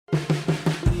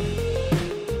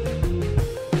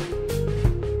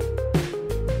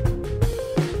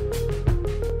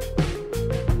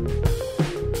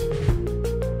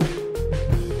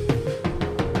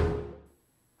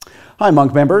Hi,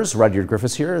 Munk members. Rudyard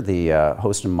Griffiths here, the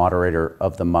host and moderator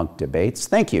of the Munk Debates.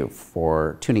 Thank you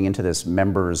for tuning into this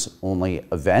members-only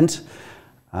event.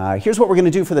 Here's what we're going to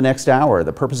do for the next hour.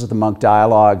 The purpose of the Munk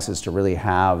Dialogues is to really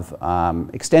have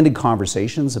extended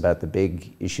conversations about the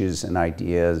big issues and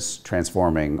ideas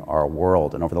transforming our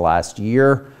world. And over the last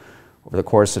year, over the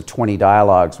course of 20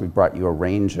 dialogues, we've brought you a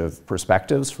range of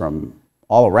perspectives from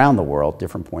all around the world,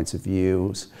 different points of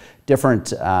views,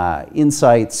 different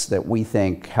insights that we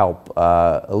think help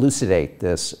elucidate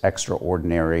this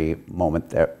extraordinary moment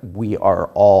that we are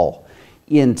all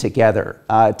in together.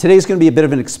 Today's going to be a bit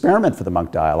of an experiment for the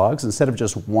Munk Dialogues. Instead of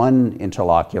just one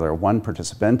interlocutor, one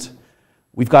participant,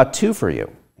 we've got two for you.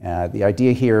 The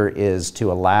idea here is to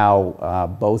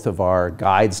allow both of our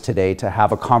guides today to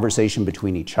have a conversation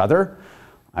between each other.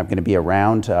 I'm going to be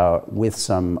around with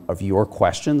some of your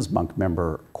questions, Munk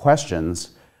member questions,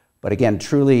 but again,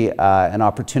 truly an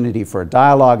opportunity for a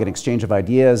dialogue, an exchange of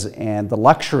ideas, and the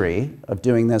luxury of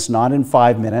doing this not in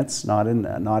 5 minutes, not in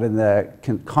the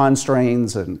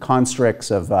constraints and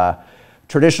constricts of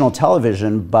traditional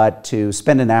television, but to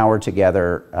spend an hour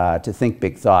together to think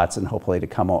big thoughts and hopefully to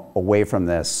come away from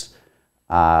this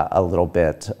a little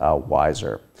bit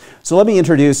wiser. So let me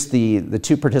introduce the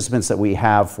two participants that we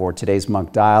have for today's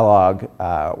Munk Dialogue.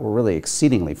 We're really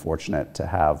exceedingly fortunate to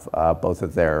have both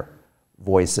of their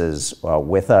voices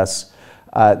with us.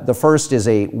 The first is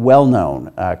a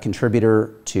well-known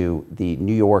contributor to the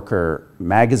New Yorker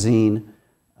magazine.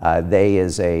 They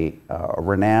is a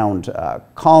renowned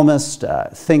columnist,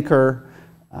 thinker,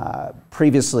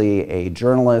 previously a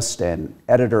journalist and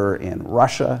editor in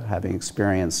Russia, having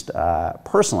experienced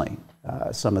personally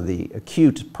some of the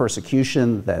acute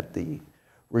persecution that the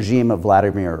regime of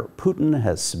Vladimir Putin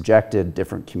has subjected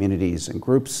different communities and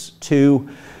groups to.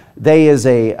 They is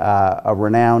a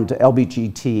renowned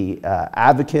LGBT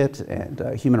advocate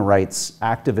and human rights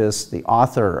activist, the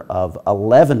author of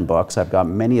 11 books. I've got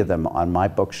many of them on my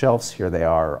bookshelves. Here they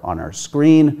are on our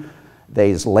screen.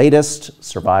 They's latest,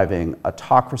 Surviving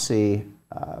Autocracy.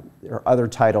 There are other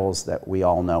titles that we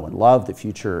all know and love. The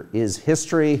Future is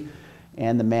History,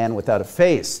 and The Man Without a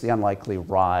Face, The Unlikely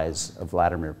Rise of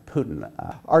Vladimir Putin.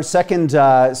 Our second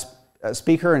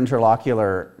speaker,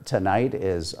 interlocutor tonight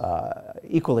is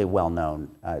equally well known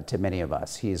to many of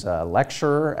us. He's a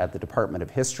lecturer at the Department of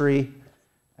History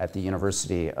at the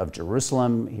University of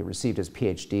Jerusalem. He received his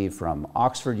PhD from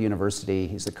Oxford University.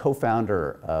 He's the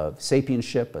co-founder of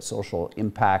Sapiens, a social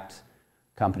impact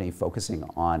company focusing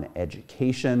on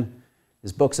education.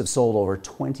 His books have sold over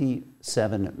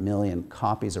 27 million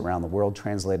copies around the world,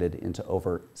 translated into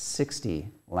over 60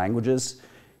 languages.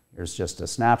 Here's just a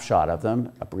snapshot of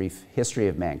them: A Brief History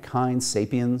of Mankind,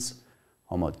 Sapiens,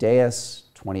 Homo, Deus,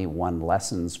 21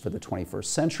 Lessons for the 21st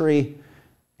Century,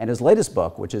 and his latest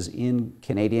book, which is in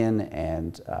Canadian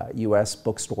and US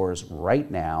bookstores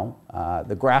right now,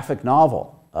 the graphic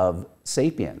novel of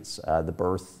Sapiens, The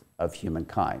Birth of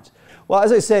Humankind. Well,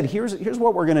 as I said, here's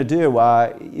what we're going to do.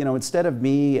 Instead of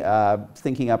me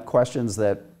thinking up questions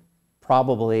that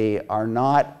probably are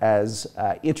not as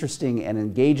interesting and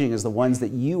engaging as the ones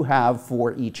that you have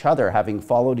for each other, having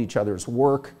followed each other's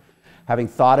work, having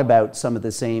thought about some of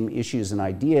the same issues and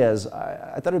ideas,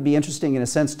 I thought it would be interesting in a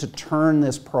sense to turn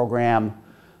this program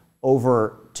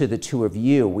over to the two of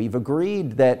you. We've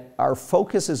agreed that our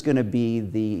focus is going to be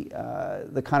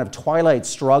the kind of twilight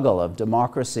struggle of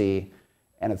democracy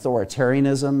and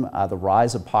authoritarianism, the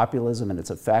rise of populism and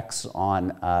its effects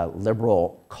on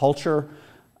liberal culture.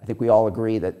 I think we all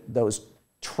agree that those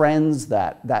trends,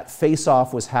 that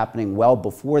face-off was happening well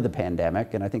before the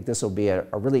pandemic, and I think this will be a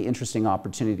really interesting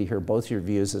opportunity to hear both your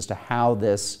views as to how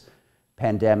this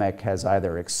pandemic has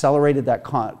either accelerated that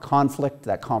conflict,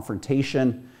 that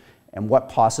confrontation, and what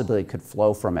possibly could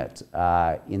flow from it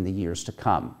in the years to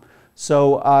come.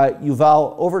 So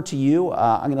Yuval, over to you.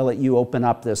 I'm going to let you open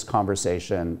up this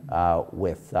conversation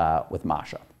with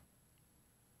Masha.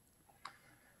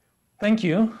 Thank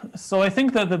you. So I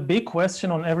think that the big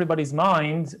question on everybody's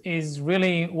mind is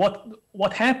really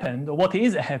what happened, or what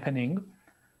is happening,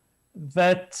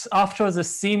 that after the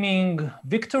seeming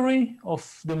victory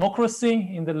of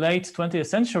democracy in the late 20th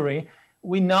century,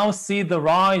 we now see the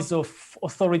rise of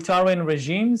authoritarian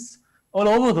regimes all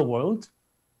over the world.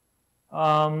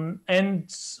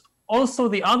 And also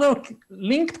the other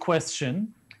linked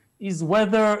question is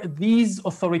whether these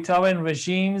authoritarian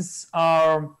regimes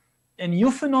are a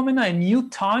new phenomena, a new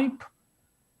type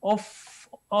of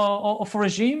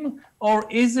regime, or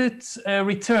is it a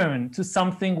return to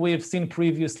something we have seen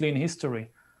previously in history?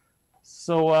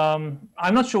 So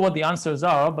I'm not sure what the answers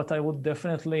are, but I would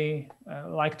definitely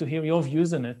like to hear your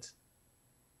views on it.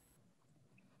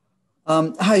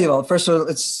 Hi, Yuval. First of all,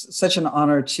 it's such an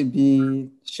honor to be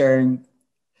sharing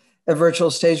a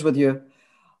virtual stage with you.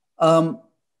 Um,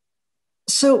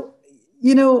 so,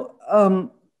 you know,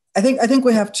 I think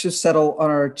we have to settle on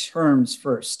our terms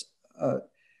first.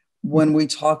 When we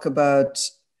talk about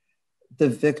the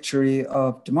victory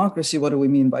of democracy, what do we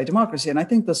mean by democracy? And I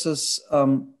think this is,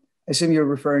 I assume you're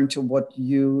referring to what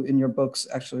you in your books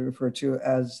actually refer to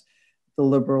as the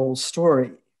liberal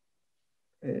story.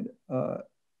 Right?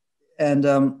 And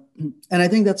I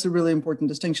think that's a really important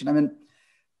distinction. I mean,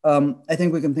 I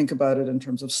think we can think about it in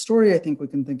terms of story. I think we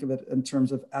can think of it in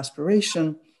terms of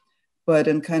aspiration, but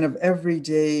in kind of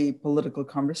everyday political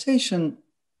conversation,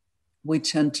 we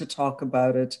tend to talk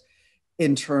about it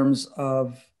in terms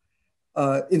of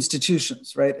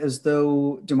institutions, right? As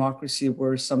though democracy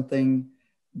were something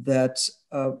that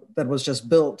that was just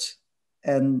built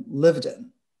and lived in.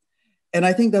 And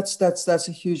I think that's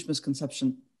a huge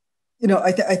misconception. You know,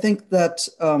 I think that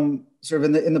sort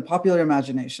of in the popular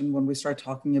imagination, when we start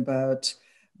talking about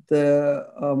the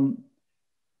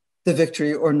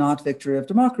victory or not victory of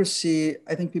democracy,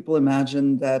 I think people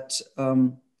imagine that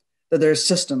that there are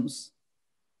systems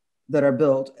that are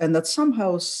built and that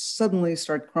somehow suddenly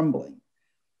start crumbling.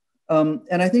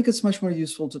 And I think it's much more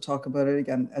useful to talk about it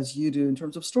again, as you do, in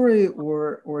terms of story,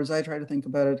 or as I try to think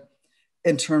about it,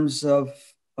 in terms of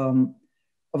an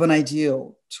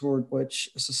ideal toward which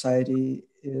a society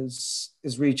is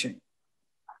reaching.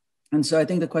 And so I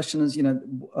think the question is, you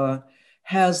know,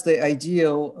 has the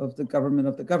ideal of the government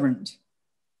of the governed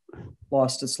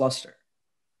lost its luster?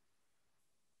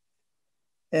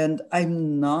 And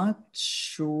I'm not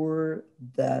sure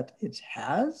that it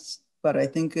has, but I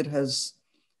think it has.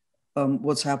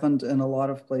 What's happened in a lot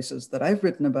of places that I've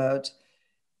written about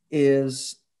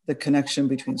is the connection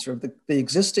between sort of the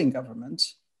existing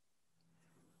government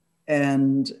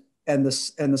and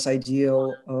this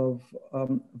ideal of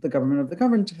the government of the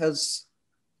governed has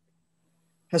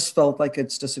felt like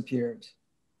it's disappeared,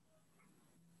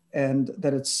 and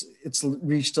that it's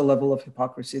reached a level of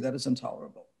hypocrisy that is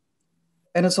intolerable,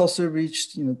 and it's also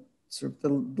reached, you know, sort of the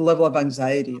level of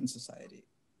anxiety in society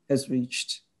has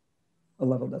reached a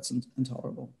level that's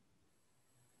intolerable.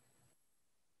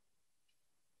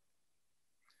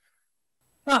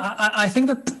 I think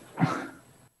that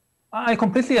I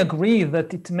completely agree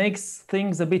that it makes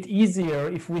things a bit easier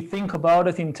if we think about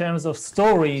it in terms of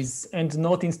stories and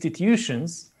not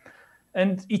institutions.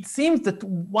 And it seems that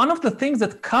one of the things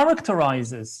that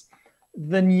characterizes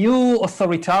the new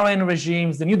authoritarian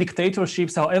regimes, the new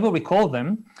dictatorships, however we call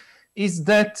them, is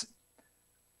that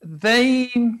they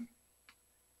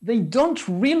don't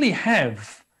really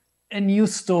have a new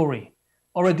story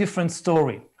or a different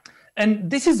story.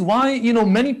 And this is why, you know,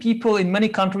 many people in many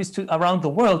countries around the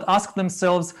world ask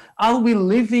themselves, are we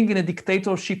living in a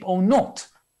dictatorship or not?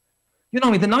 You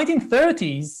know, in the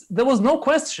 1930s, there was no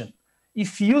question.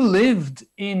 If you lived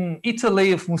in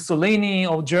Italy of Mussolini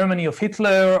or Germany of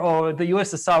Hitler or the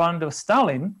USSR under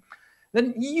Stalin,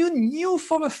 then you knew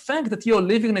for a fact that you're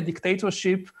living in a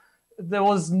dictatorship. There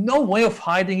was no way of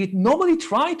hiding it. Nobody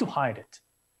tried to hide it.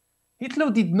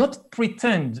 Hitler did not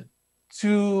pretend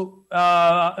to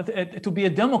be a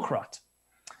Democrat.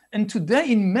 And today,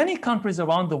 in many countries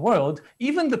around the world,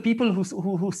 even the people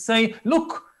who say,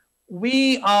 look,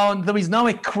 there is now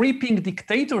a creeping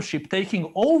dictatorship taking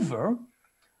over,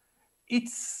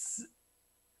 it's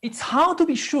hard to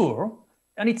be sure,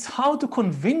 and it's hard to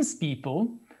convince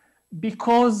people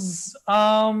because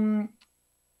the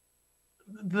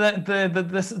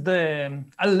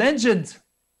alleged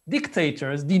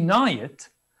dictators deny it.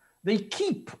 They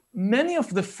keep many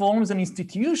of the forms and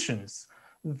institutions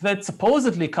that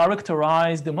supposedly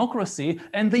characterize democracy,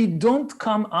 and they don't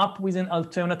come up with an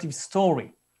alternative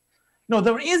story. No,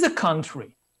 there is a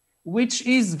country which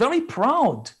is very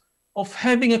proud of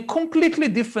having a completely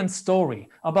different story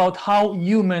about how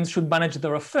humans should manage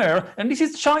their affair, and this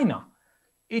is China.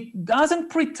 It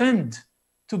doesn't pretend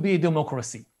to be a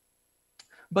democracy.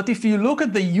 But if you look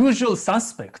at the usual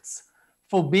suspects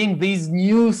for being these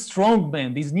new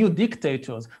strongmen, these new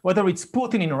dictators, whether it's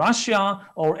Putin in Russia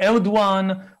or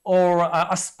Erdogan or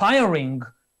aspiring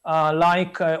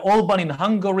like Orban in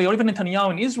Hungary or even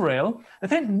Netanyahu in Israel, they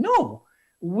think, no,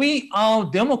 we are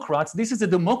Democrats. This is a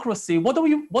democracy. What do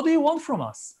you want from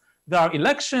us? There are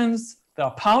elections, there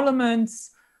are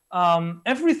parliaments,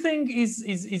 everything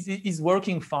is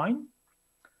working fine.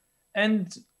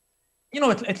 And you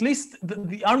know, at least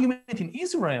the argument in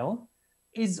Israel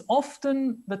is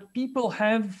often that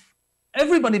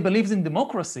everybody believes in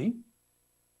democracy.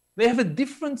 They have a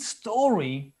different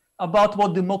story about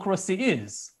what democracy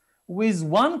is. With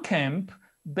one camp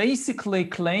basically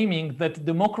claiming that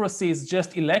democracy is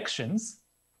just elections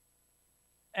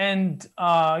and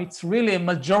it's really a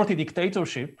majority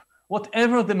dictatorship.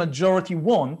 Whatever the majority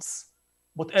wants,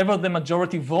 whatever the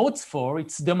majority votes for,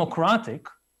 it's democratic.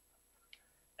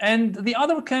 And the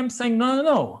other camp saying, no, no,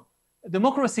 no.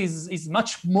 Democracy is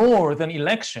much more than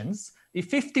elections. If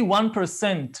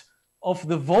 51% of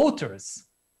the voters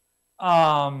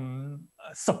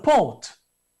support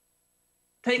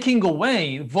taking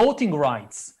away voting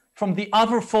rights from the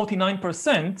other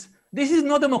 49%, this is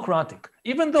not democratic,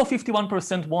 even though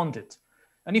 51% want it.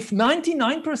 And if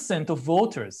 99% of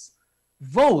voters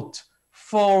vote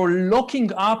for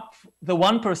locking up the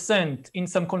 1% in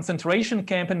some concentration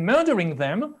camp and murdering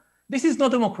them, this is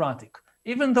not democratic,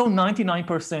 even though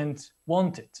 99%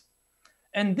 want it.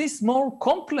 And this more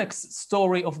complex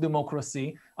story of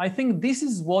democracy, I think this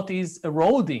is what is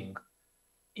eroding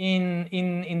in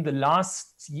the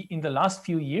last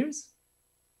few years.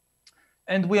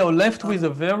 And we are left with a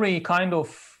very kind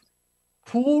of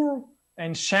poor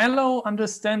and shallow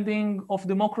understanding of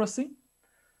democracy.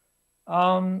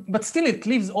 But still, it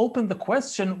leaves open the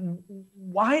question,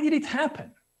 why did it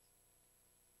happen?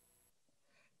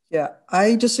 Yeah,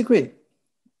 I disagree.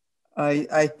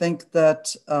 I think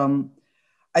that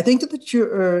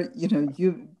you're,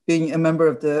 you being a member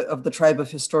of the tribe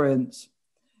of historians,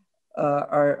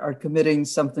 are committing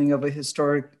something of a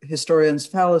historian's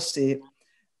fallacy,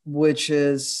 which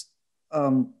is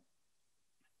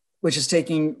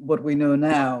taking what we know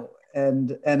now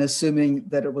and assuming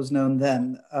that it was known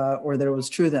then, or that it was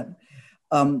true then.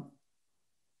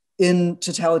 In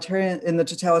the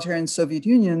totalitarian Soviet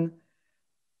Union,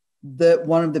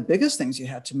 one of the biggest things you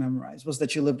had to memorize was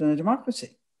that you lived in a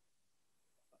democracy.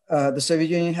 The Soviet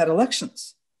Union had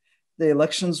elections. The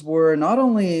elections were not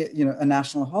only a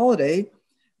national holiday,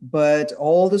 but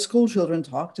all the school children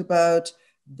talked about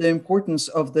the importance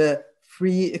of the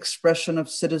free expression of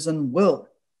citizen will.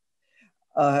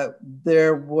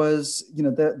 There was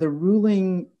the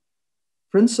ruling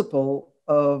principle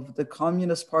of the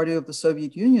Communist Party of the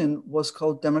Soviet Union was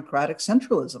called democratic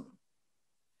centralism.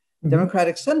 Mm-hmm.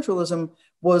 Democratic centralism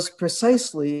was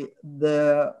precisely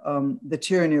the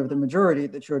tyranny of the majority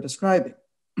that you're describing.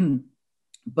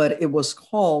 But it was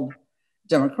called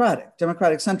democratic.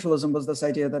 Democratic centralism was this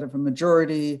idea that if a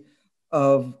majority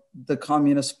of the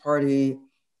Communist Party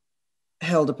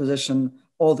held a position,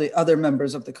 all the other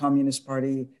members of the Communist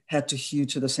Party had to hew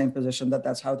to the same position,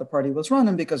 that's how the party was run.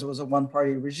 And because it was a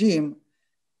one-party regime,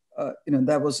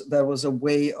 that was a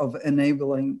way of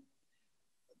enabling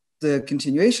the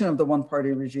continuation of the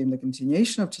one-party regime, the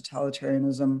continuation of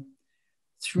totalitarianism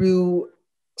through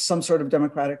some sort of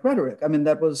democratic rhetoric. I mean,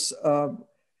 that was,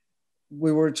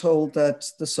 we were told that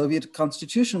the Soviet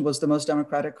constitution was the most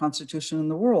democratic constitution in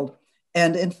the world.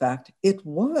 And in fact, it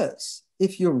was.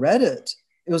 If you read it,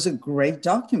 it was a great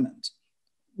document.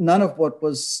 None of what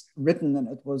was written in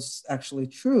it was actually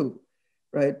true,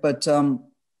 right? But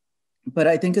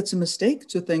I think it's a mistake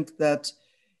to think that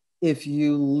if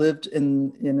you lived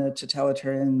in a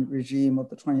totalitarian regime of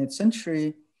the 20th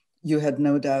century, you had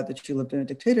no doubt that you lived in a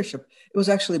dictatorship. It was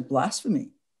actually blasphemy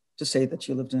to say that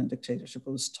you lived in a dictatorship. It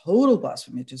was total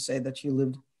blasphemy to say that you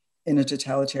lived in a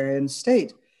totalitarian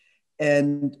state.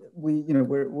 And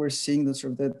we're seeing the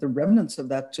sort of the remnants of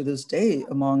that to this day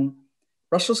among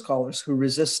Russian scholars who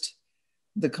resist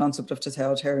the concept of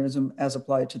totalitarianism as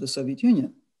applied to the Soviet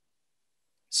Union.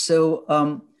 So,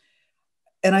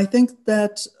 and I think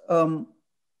that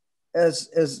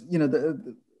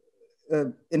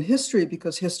in history,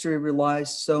 because history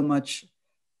relies so much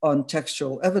on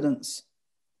textual evidence,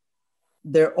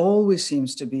 there always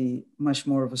seems to be much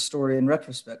more of a story in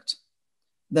retrospect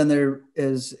than there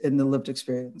is in the lived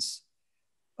experience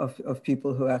of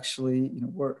people who actually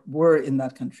were in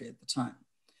that country at the time.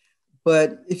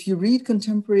 But if you read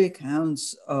contemporary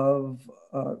accounts of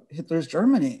Hitler's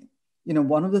Germany,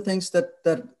 one of the things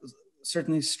that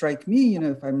certainly strike me,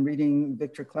 if I'm reading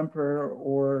Victor Klemperer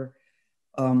or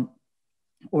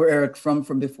Erich Fromm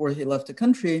from before he left the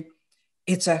country,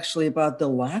 it's actually about the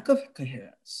lack of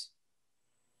coherence.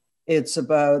 It's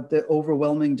about the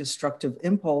overwhelming destructive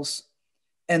impulse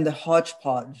and the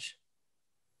hodgepodge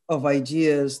of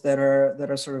ideas that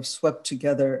are sort of swept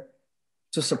together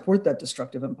to support that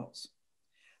destructive impulse.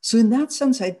 So in that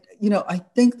sense, I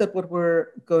think that what we're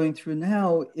going through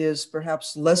now is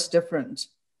perhaps less different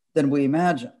than we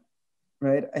imagine,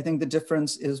 right? I think the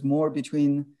difference is more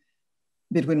between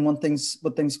what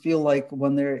things feel like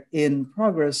when they're in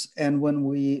progress and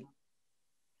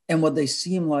what they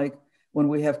seem like when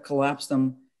we have collapsed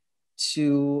them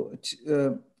to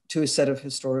a set of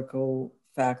historical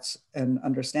facts and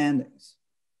understandings.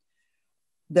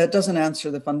 that doesn't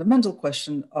answer the fundamental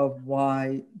question of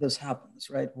why this happens,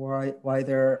 right? Why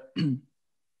there are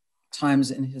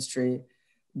times in history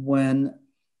when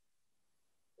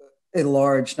a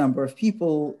large number of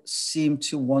people seem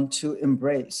to want to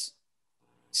embrace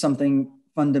something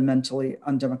fundamentally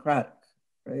undemocratic,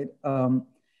 right?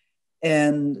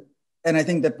 And I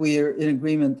think that we are in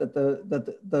agreement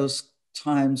that those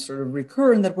times sort of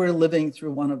recur and that we're living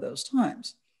through one of those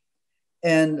times.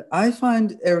 And I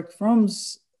find Erich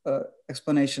Fromm's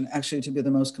explanation actually to be the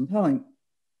most compelling,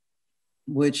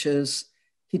 which is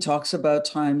he talks about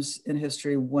times in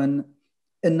history when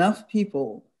enough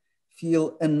people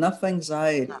feel enough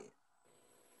anxiety,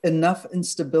 enough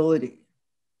instability,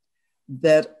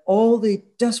 that all they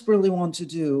desperately want to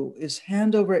do is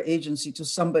hand over agency to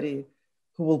somebody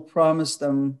who will promise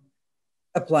them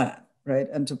a plan, right?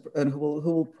 And who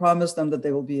will promise them that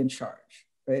they will be in charge,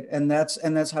 right? And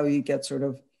that's how you get sort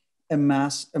of a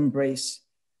mass embrace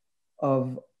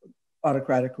of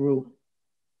autocratic rule.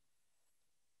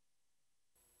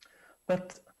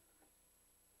 But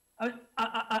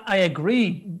I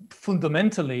agree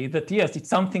fundamentally that yes, it's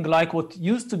something like what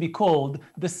used to be called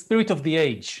the spirit of the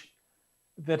age,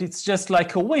 that it's just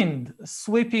like a wind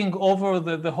sweeping over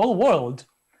the whole world.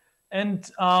 And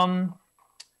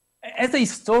as a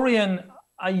historian,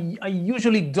 I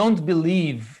usually don't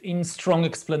believe in strong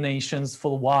explanations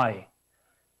for why.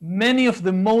 Many of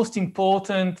the most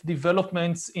important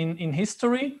developments in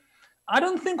history, I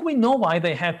don't think we know why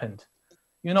they happened.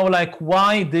 You know, like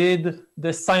why did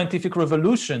the scientific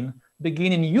revolution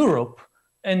begin in Europe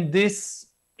and this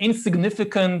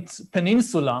insignificant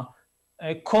peninsula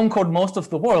conquered most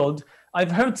of the world? I've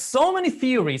heard so many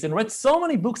theories and read so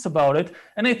many books about it,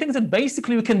 and I think that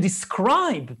basically we can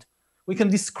describe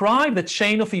the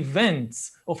chain of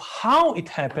events of how it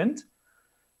happened,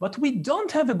 but we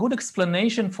don't have a good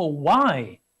explanation for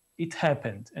why it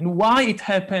happened and why it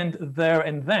happened there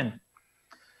and then.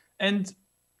 And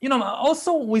you know,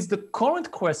 also with the current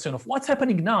question of what's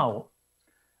happening now,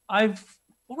 I've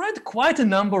read quite a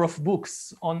number of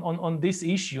books on this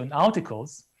issue and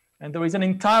articles, and there is an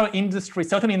entire industry,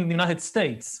 certainly in the United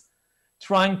States,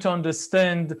 trying to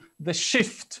understand the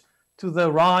shift to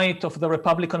the right of the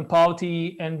Republican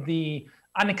Party and the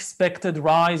unexpected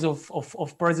rise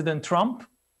of President Trump.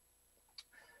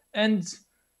 And,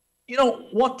 you know,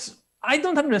 I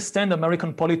don't understand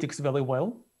American politics very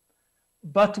well,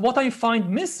 but what I find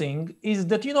missing is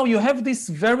that, you know, you have these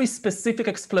very specific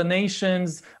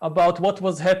explanations about what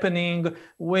was happening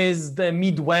with the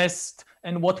Midwest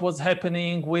and what was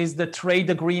happening with the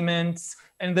trade agreements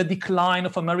and the decline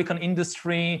of American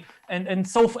industry and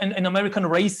American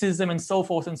racism and so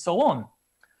forth and so on.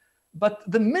 But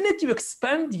the minute you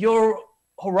expand your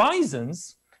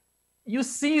horizons, you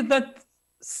see that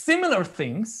similar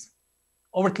things,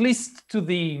 or at least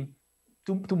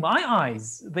to my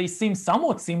eyes, they seem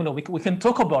somewhat similar. We can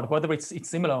talk about whether it's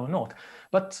similar or not.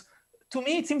 But to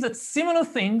me, it seems that similar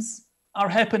things are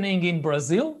happening in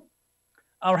Brazil,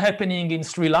 are happening in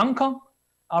Sri Lanka,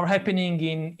 are happening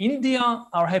in India,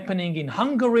 are happening in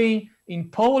Hungary, in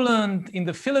Poland, in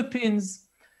the Philippines,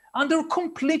 under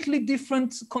completely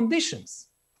different conditions.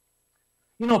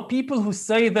 You know, people who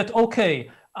say that,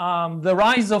 okay, the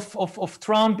rise of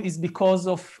Trump is because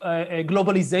of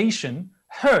globalization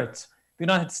hurt the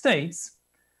United States,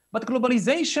 but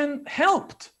globalization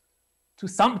helped to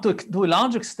a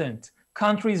large extent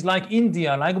countries like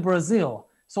India, like Brazil.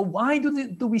 So why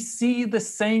do we see the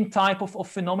same type of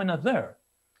phenomena there?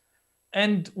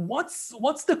 And what's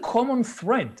the common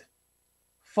thread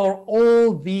for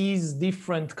all these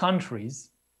different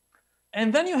countries?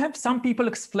 And then you have some people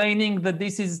explaining that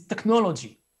this is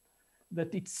technology,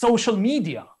 that it's social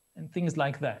media and things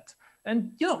like that.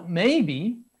 And you know,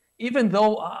 maybe, even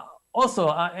though also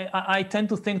I tend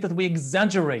to think that we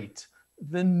exaggerate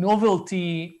the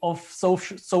novelty of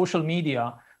social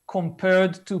media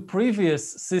compared to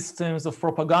previous systems of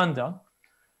propaganda.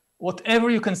 Whatever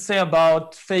you can say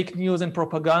about fake news and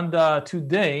propaganda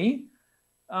today,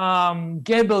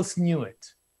 Goebbels knew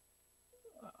it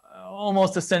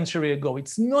almost a century ago.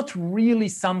 It's not really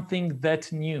something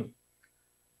that new.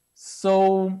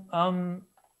 So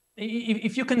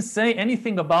if you can say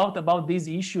anything about these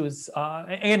issues,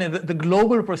 again, the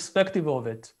global perspective of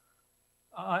it,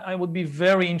 I would be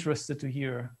very interested to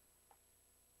hear.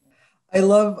 I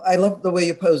love the way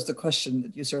you pose the question,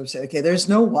 that you sort of say, okay, there's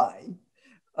no why.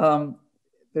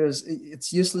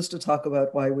 It's useless to talk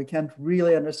about why. We can't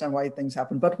really understand why things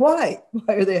happen, but why?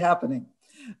 Why are they happening?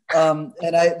 And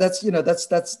that's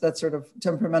sort of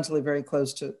temperamentally very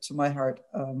close to my heart,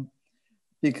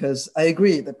 because I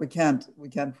agree that we can't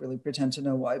really pretend to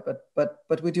know why,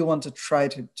 but we do want to try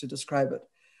to describe it.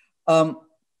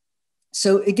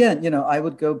 So again, I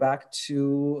would go back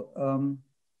to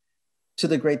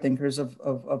the great thinkers of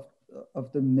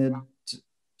the mid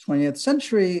 20th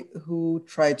century who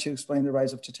tried to explain the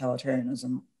rise of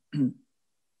totalitarianism.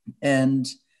 And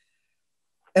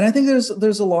I think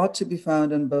there's a lot to be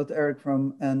found in both Erich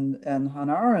Fromm and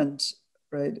Hannah Arendt,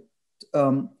 right?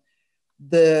 And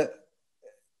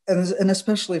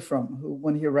especially Fromm, who,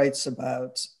 when he writes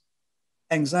about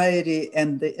anxiety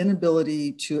and the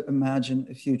inability to imagine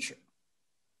a future.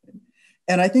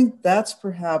 And I think that's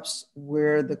perhaps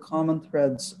where the common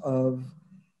threads of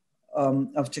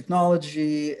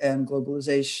technology and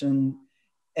globalization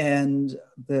and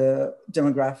the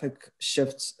demographic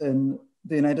shifts in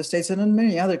the United States and in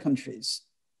many other countries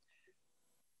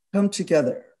come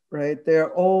together, right?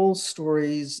 They're all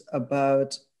stories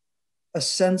about a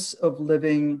sense of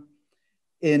living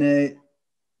in a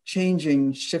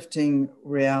changing, shifting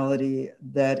reality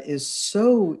that is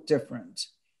so different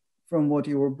from what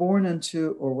you were born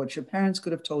into or what your parents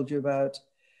could have told you about,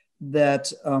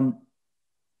 that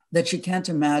you can't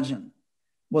imagine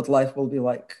what life will be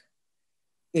like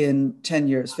in 10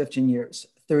 years, 15 years,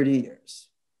 30 years.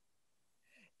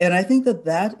 And I think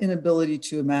that inability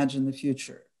to imagine the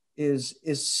future is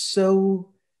so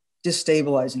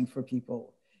destabilizing for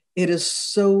people. It is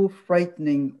so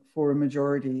frightening for a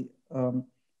majority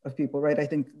of people, right? I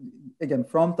think, again,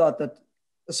 Fromm thought that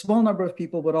a small number of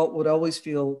people would always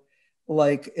feel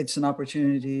like it's an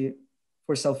opportunity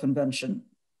for self-invention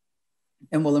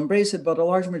and will embrace it, but a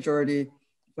large majority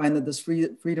find that this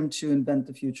freedom to invent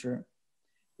the future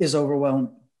is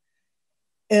overwhelming.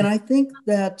 And I think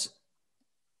that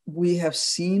we have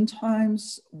seen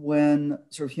times when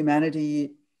sort of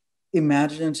humanity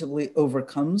imaginatively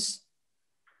overcomes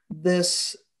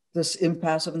this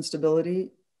impasse of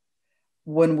instability,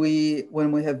 when we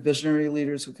have visionary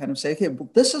leaders who kind of say, okay, well,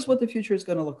 this is what the future is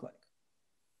going to look like.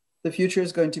 The future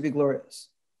is going to be glorious.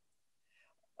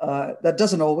 That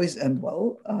doesn't always end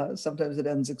well. Sometimes it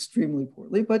ends extremely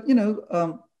poorly, but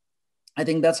I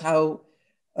think that's how,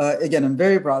 again, in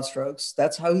very broad strokes,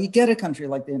 that's how you get a country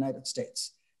like the United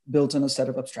States built on a set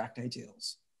of abstract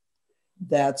ideals.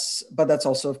 But that's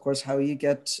also, of course, how you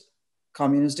get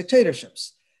communist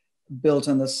dictatorships built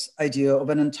on this idea of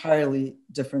an entirely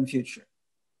different future.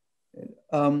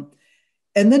 And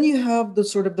then you have the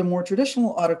sort of the more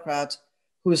traditional autocrat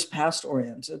who is past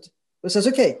oriented, who says,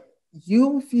 okay,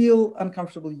 you feel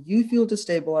uncomfortable, you feel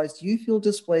destabilized, you feel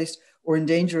displaced or in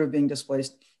danger of being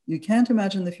displaced. You can't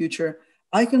imagine the future.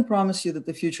 I can promise you that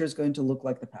the future is going to look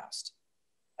like the past.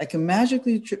 I can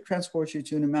magically transport you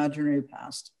to an imaginary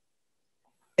past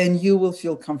and you will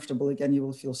feel comfortable again, you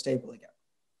will feel stable again.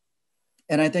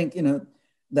 And I think,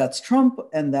 that's Trump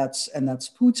and that's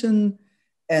Putin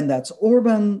and that's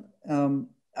Orban.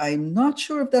 I'm not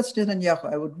sure if that's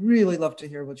Netanyahu. I would really love to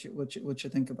hear what you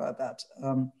think about that,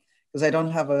 because I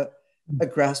don't have a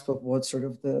grasp of what sort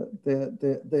of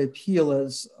the appeal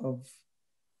is of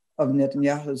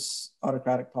Netanyahu's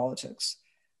autocratic politics.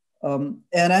 And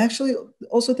I actually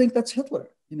also think that's Hitler.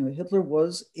 Hitler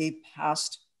was a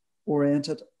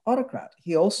past-oriented autocrat.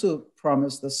 He also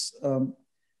promised this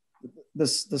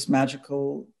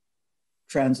magical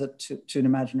transit to an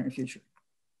imaginary future.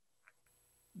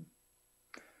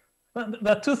 Well,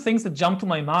 there are two things that jump to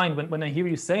my mind when I hear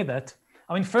you say that.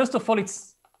 I mean, first of all,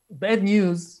 it's bad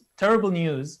news, terrible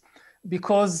news,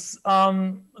 because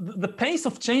the pace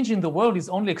of change in the world is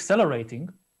only accelerating,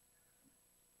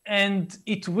 and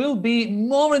it will be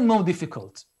more and more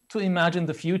difficult to imagine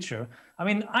the future. I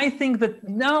mean, I think that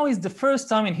now is the first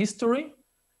time in history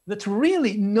that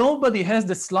really nobody has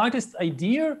the slightest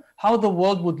idea how the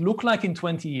world would look like in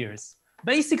 20 years.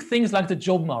 Basic things like the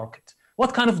job market.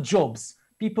 What kind of jobs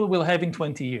people will have in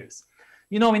 20 years?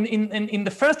 In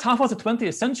the first half of the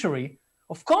 20th century,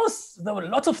 of course, there were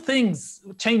lots of things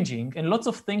changing and lots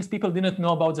of things people didn't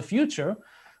know about the future,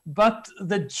 but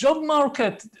the job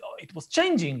market, it was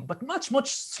changing, but much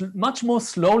more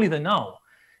slowly than now.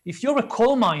 If you're a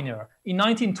coal miner in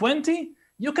 1920,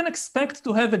 you can expect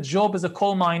to have a job as a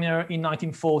coal miner in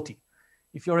 1940.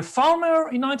 If you're a farmer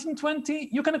in 1920,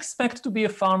 you can expect to be a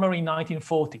farmer in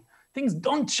 1940. Things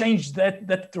don't change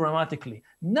that dramatically.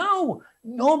 Now,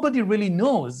 nobody really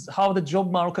knows how the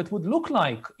job market would look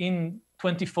like in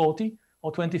 2040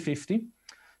 or 2050.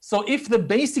 So if the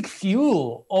basic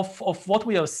fuel of what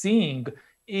we are seeing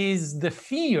is the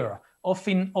fear of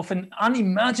an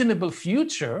unimaginable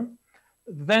future,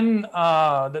 then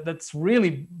that's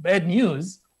really bad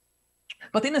news.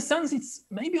 But in a sense, it's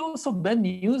maybe also bad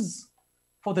news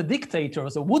for the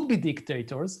dictators or would-be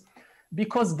dictators,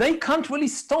 because they can't really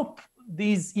stop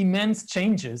these immense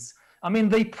changes. I mean,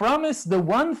 they promise the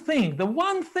one thing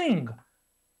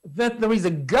that there is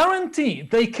a guarantee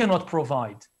they cannot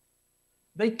provide.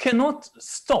 They cannot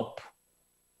stop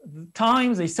the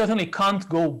times, they certainly can't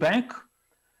go back.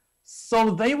 So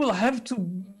they will have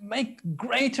to make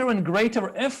greater and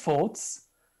greater efforts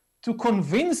to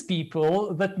convince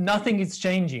people that nothing is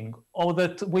changing or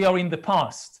that we are in the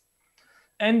past.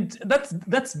 And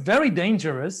that's very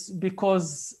dangerous,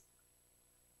 because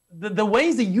the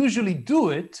ways they usually do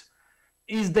it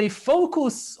is they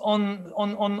focus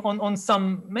on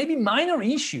some maybe minor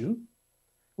issue,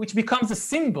 which becomes a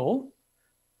symbol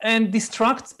and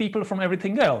distracts people from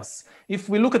everything else. If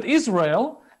we look at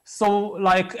Israel, so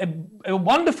like a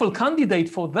wonderful candidate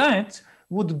for that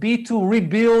would be to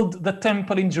rebuild the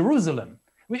temple in Jerusalem,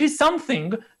 which is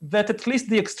something that at least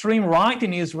the extreme right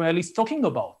in Israel is talking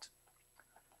about.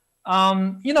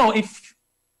 You know, if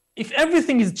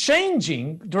everything is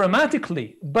changing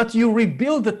dramatically, but you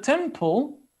rebuild the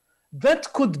temple,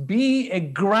 that could be a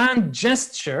grand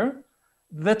gesture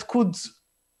that could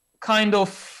kind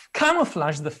of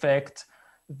camouflage the fact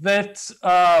that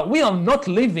we are not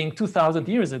living 2,000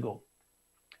 years ago.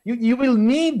 You will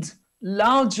need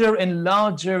larger and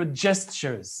larger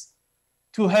gestures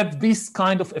to have this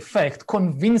kind of effect,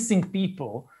 convincing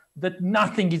people that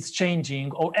nothing is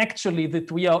changing, or actually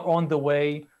that we are on the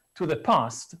way to the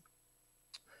past.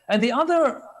 And the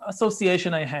other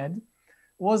association I had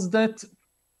was that,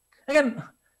 again,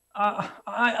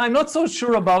 I'm not so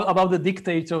sure about the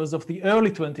dictators of the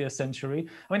early 20th century.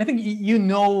 I mean, I think you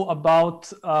know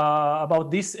about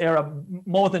this era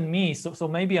more than me, so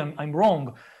maybe I'm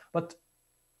wrong. But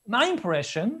my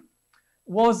impression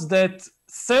was that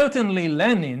certainly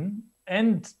Lenin,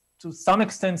 and to some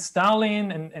extent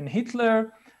Stalin and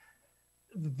Hitler,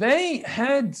 they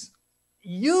had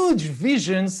huge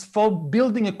visions for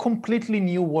building a completely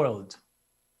new world.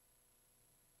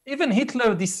 Even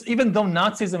Hitler, even though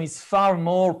Nazism is far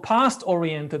more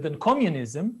past-oriented than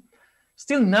communism,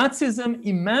 still Nazism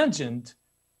imagined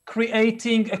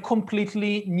creating a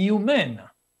completely new man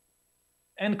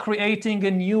and creating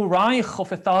a new Reich of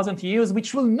 1,000 years,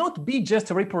 which will not be just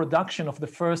a reproduction of the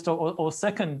First or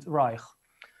Second Reich.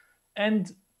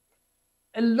 And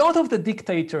a lot of the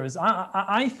dictators,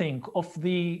 I think, of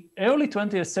the early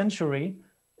 20th century,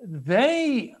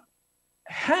 they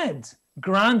had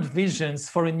grand visions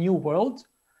for a new world,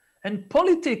 and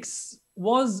politics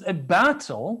was a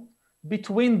battle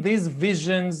between these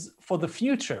visions for the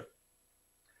future.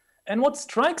 And what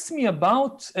strikes me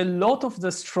about a lot of the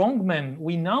strongmen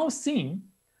we now see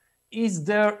is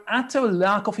their utter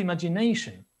lack of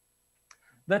imagination,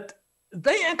 that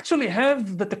they actually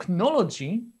have the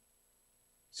technology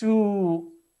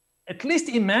to at least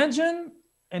imagine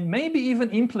and maybe even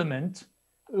implement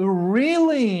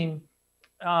really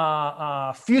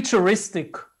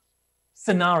futuristic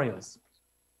scenarios.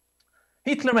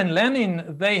 Hitler and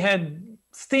Lenin, they had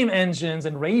steam engines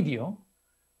and radio.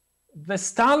 The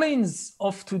Stalins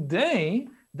of today,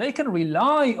 they can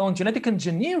rely on genetic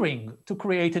engineering to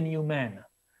create a new man.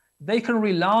 They can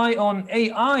rely on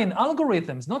AI and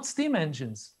algorithms, not steam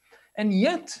engines. And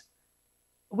yet,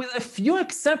 with a few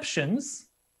exceptions,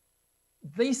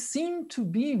 they seem to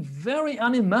be very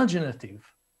unimaginative.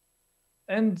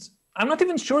 And I'm not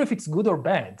even sure if it's good or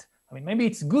bad. I mean, maybe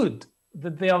it's good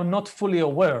that they are not fully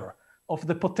aware of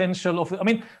the potential of, I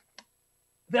mean,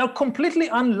 they are completely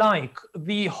unlike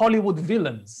the Hollywood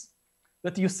villains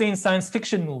that you see in science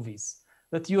fiction movies,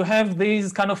 that you have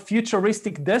these kind of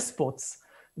futuristic despots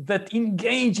that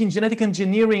engage in genetic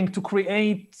engineering to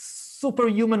create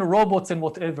superhuman robots and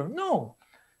whatever. No,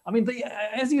 I mean, they,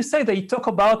 as you say, they talk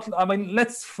about, I mean,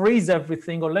 let's freeze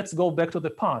everything or let's go back to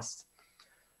the past.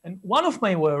 And one of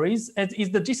my worries is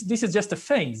that this is just a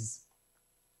phase,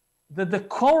 that the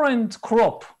current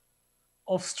crop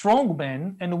of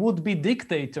strongmen and would-be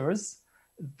dictators,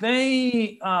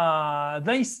 their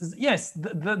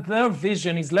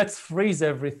vision is let's freeze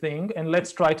everything and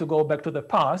let's try to go back to the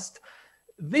past.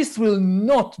 This will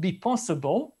not be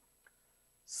possible.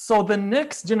 So the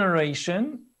next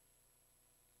generation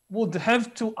would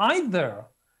have to either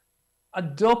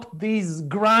adopt these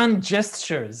grand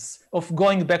gestures of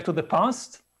going back to the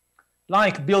past,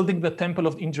 like building the temple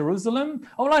in Jerusalem,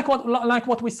 or like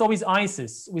what we saw with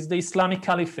ISIS, with the Islamic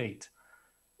Caliphate,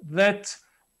 that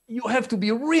you have to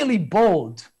be really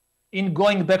bold in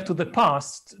going back to the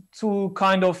past to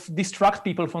kind of distract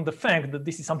people from the fact that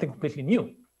this is something completely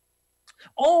new.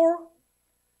 Or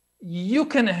you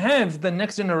can have the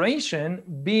next generation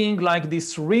being like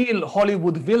these real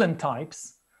Hollywood villain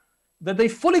types that they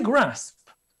fully grasp.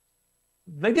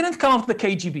 They didn't come out of the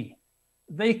KGB.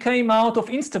 They came out of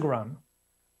Instagram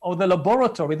or the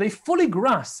laboratory. They fully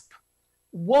grasp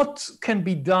what can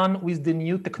be done with the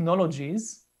new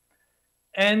technologies.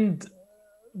 And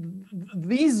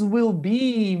these will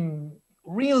be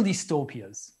real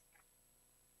dystopias.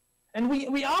 And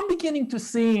we are beginning to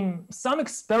see some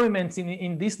experiments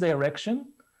in this direction,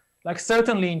 like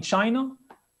certainly in China.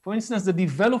 For instance, the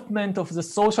development of the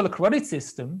social credit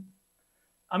system.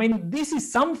 I mean, this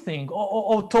is something,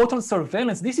 or total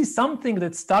surveillance, this is something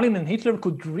that Stalin and Hitler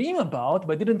could dream about,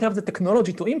 but didn't have the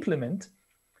technology to implement.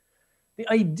 The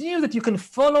idea that you can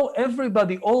follow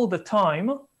everybody all the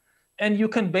time, and you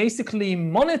can basically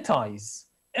monetize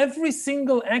every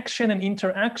single action and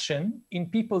interaction in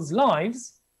people's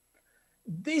lives,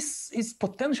 this is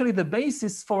potentially the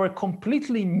basis for a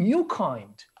completely new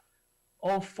kind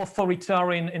of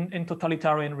authoritarian and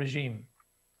totalitarian regime.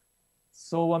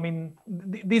 So, I mean,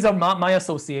 these are my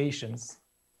associations.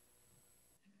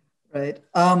 Right.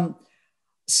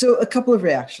 So a couple of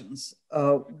reactions.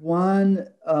 One,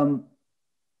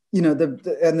 you know,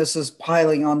 and this is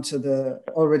piling onto the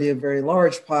already a very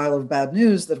large pile of bad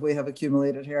news that we have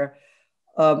accumulated here.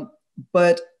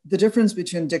 But the difference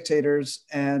between dictators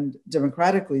and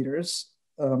democratic leaders,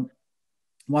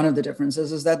 one of the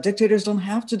differences is that dictators don't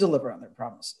have to deliver on their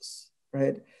promises,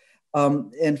 right?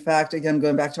 In fact, again,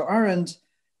 going back to Arendt,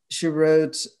 she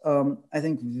wrote, I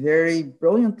think, very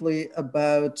brilliantly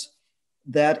about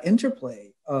that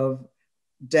interplay of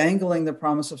dangling the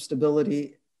promise of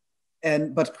stability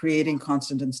but creating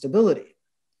constant instability.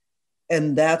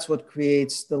 And that's what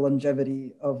creates the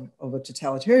longevity of a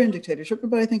totalitarian dictatorship.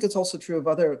 But I think it's also true of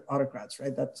other autocrats,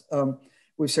 right? That's,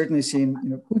 we've certainly seen, you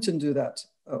know, Putin do that,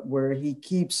 where he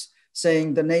keeps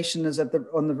saying the nation is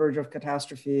on the verge of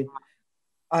catastrophe.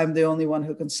 I'm the only one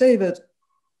who can save it.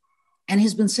 And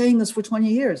he's been saying this for 20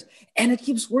 years, and it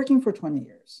keeps working for 20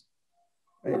 years,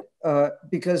 right?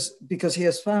 Because he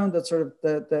has found that sort of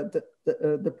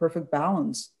the perfect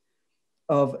balance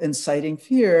of inciting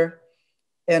fear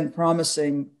and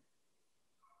promising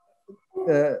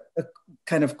a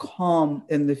kind of calm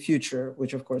in the future,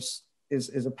 which of course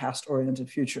is a past-oriented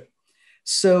future.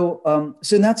 So,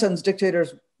 so in that sense,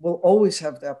 dictators will always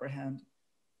have the upper hand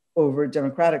over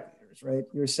democratic leaders, right?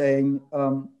 You're saying,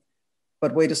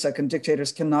 but wait a second,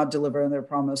 dictators cannot deliver on their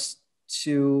promise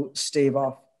to stave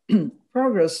off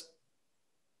progress,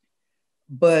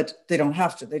 but they don't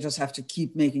have to. They just have to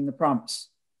keep making the promise.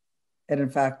 And in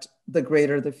fact, the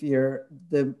greater the fear,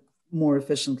 the more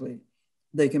efficiently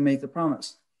they can make the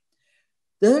promise.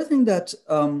 The other thing that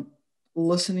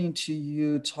listening to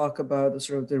you talk about the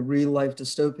sort of the real life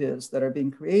dystopias that are being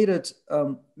created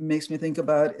makes me think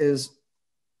about is,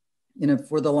 you know,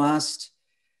 for the last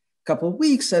couple of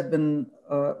weeks, I've been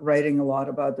writing a lot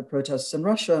about the protests in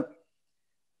Russia.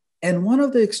 And one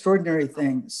of the extraordinary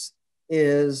things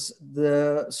is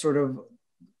the sort of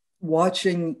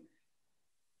watching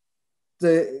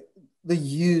the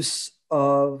use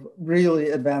of really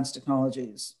advanced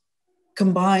technologies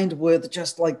combined with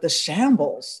just like the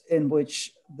shambles in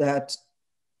which that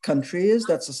country is,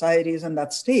 that society is, and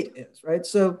that state is, right?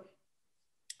 So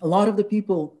a lot of the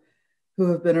people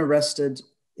who have been arrested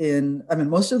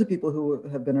most of the people who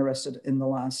have been arrested in the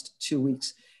last 2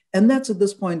 weeks, and that's at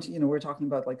this point, you know, we're talking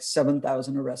about like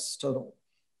 7,000 arrests total.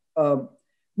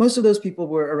 Most of those people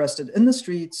were arrested in the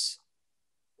streets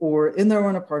or in their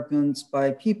own apartments by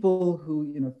people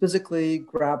who, you know, physically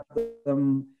grab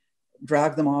them,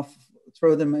 drag them off,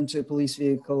 throw them into a police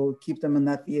vehicle, keep them in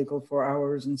that vehicle for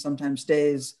hours and sometimes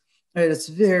days. Right? It's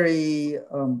very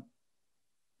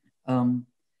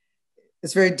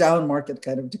down market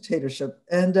kind of dictatorship.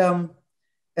 And I,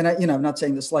 you know, I'm not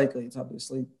saying this lightly, it's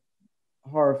obviously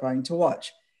horrifying to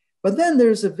watch. But then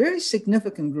there's a very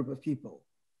significant group of people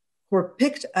who are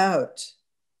picked out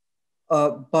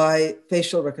by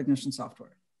facial recognition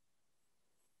software,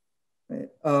 right?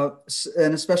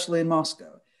 And especially in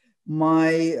Moscow.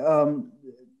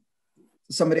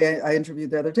 Somebody I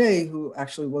interviewed the other day who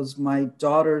actually was my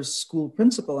daughter's school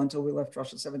principal until we left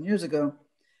Russia 7 years ago,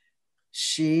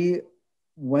 she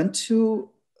went to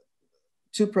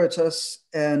protests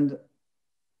and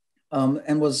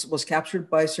was captured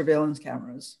by surveillance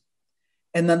cameras.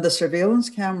 And then the surveillance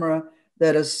camera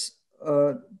that is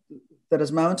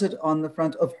mounted on the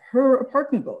front of her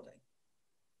apartment building,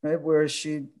 right, where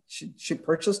she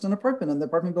purchased an apartment, and the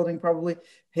apartment building probably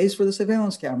pays for the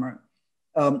surveillance camera,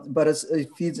 but it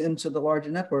feeds into the larger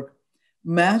network,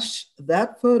 matched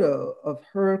that photo of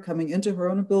her coming into her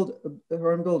own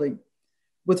building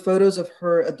with photos of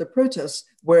her at the protests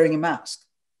wearing a mask,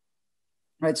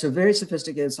 right? So very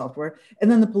sophisticated software.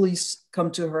 And then the police come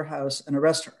to her house and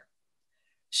arrest her.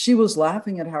 She was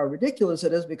laughing at how ridiculous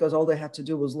it is because all they had to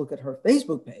do was look at her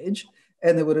Facebook page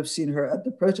and they would have seen her at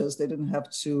the protest. They didn't have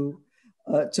to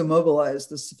to mobilize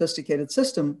this sophisticated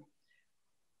system.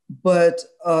 But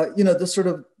the sort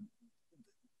of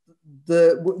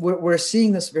we're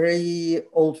seeing this very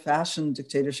old-fashioned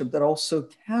dictatorship that also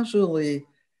casually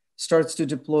starts to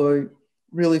deploy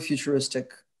really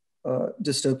futuristic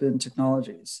dystopian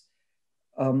technologies,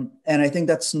 and I think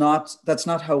that's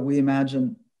not how we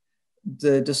imagine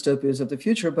the dystopias of the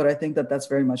future. But I think that that's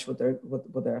very much what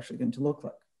they're actually going to look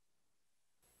like.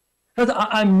 But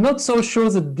I'm not so sure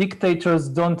that dictators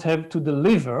don't have to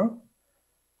deliver.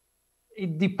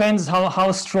 It depends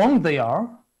how strong they are.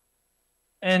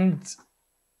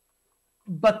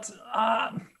 But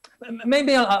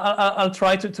maybe I'll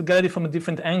try to get it from a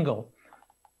different angle.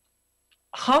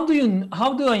 How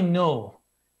do I know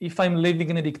if I'm living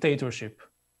in a dictatorship?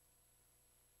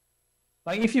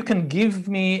 Like, if you can give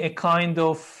me a kind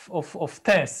of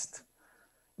test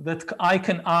that I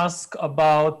can ask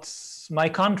about my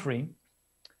country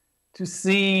to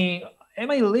see, am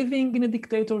I living in a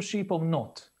dictatorship or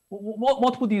not?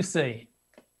 What would you say?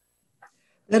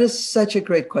 That is such a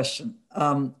great question.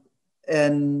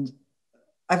 And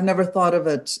I've never thought of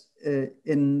it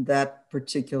in that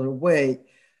particular way,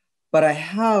 but I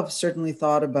have certainly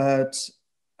thought about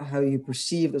how you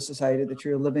perceive the society that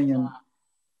you're living in,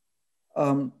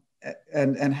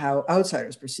 and how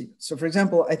outsiders perceive it. So, for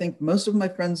example, I think most of my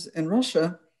friends in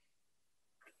Russia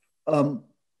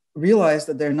realize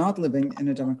that they're not living in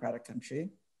a democratic country,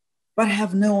 but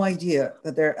have no idea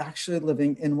that they're actually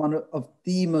living in one of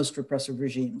the most repressive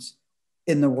regimes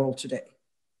in the world today.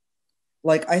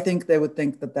 Like, I think they would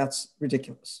think that that's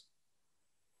ridiculous.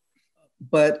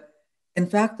 But in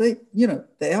fact, they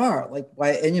are, like,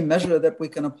 by any measure that we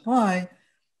can apply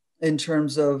in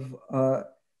terms of,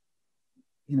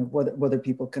 whether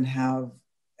people can have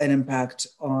an impact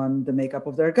on the makeup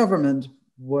of their government,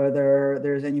 whether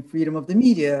there's any freedom of the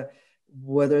media,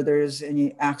 whether there's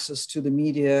any access to the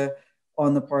media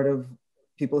on the part of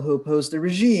people who oppose the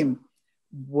regime,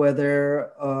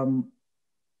 whether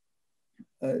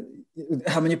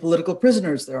how many political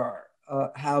prisoners there are,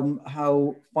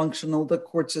 how functional the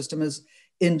court system is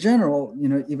in general,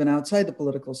 even outside the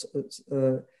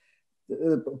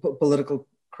political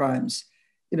crimes,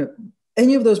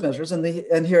 any of those measures, and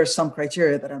here are some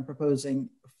criteria that I'm proposing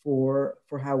for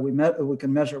how we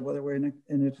can measure whether we're in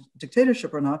a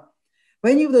dictatorship or not.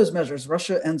 By any of those measures,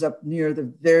 Russia ends up near the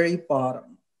very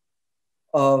bottom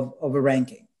of a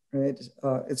ranking, right?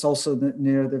 It's also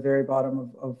near the very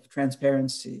bottom of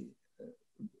transparency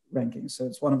rankings. So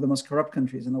it's one of the most corrupt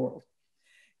countries in the world.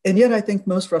 And yet I think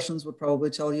most Russians would probably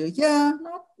tell you,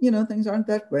 things aren't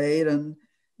that great. And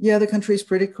yeah, the country's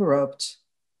pretty corrupt.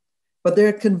 But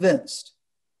they're convinced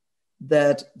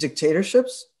that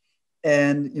dictatorships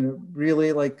and,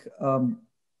 really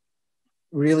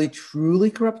really truly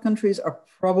corrupt countries are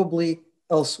probably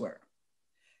elsewhere,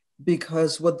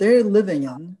 because what they're living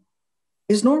in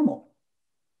is normal.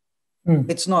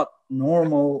 It's not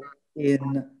normal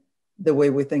in the way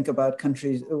we think about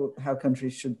countries, how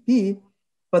countries should be,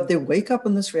 but they wake up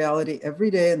in this reality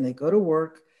every day, and they go to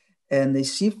work, and they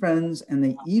see friends, and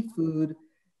they eat food,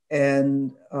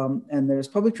 and there's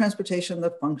public transportation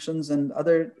that functions, and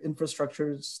other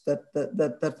infrastructures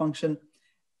that function.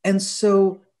 And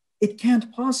so it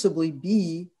can't possibly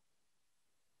be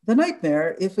the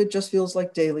nightmare if it just feels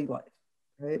like daily life,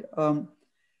 right?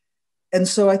 And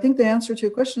so I think the answer to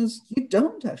your question is you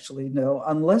don't actually know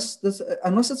unless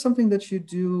it's something that you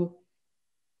do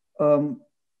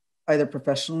either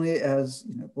professionally as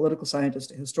a political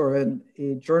scientist, a historian,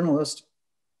 a journalist,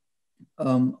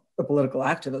 a political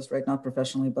activist, right? Not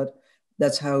professionally, but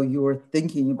that's how you're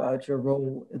thinking about your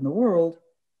role in the world.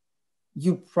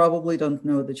 You probably don't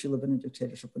know that you live in a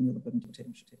dictatorship when you live in a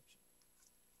dictatorship.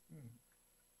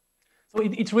 So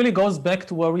it really goes back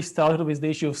to where we started with the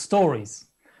issue of stories,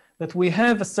 that we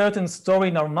have a certain story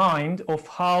in our mind of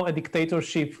how a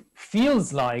dictatorship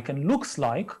feels like and looks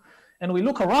like, and we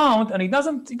look around and it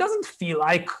doesn't feel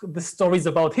like the stories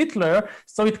about Hitler,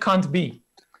 so it can't be.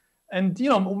 And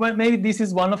maybe this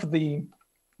is one of the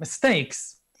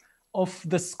mistakes of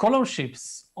the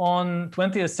scholarships on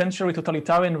 20th century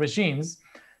totalitarian regimes.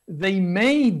 They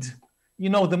made,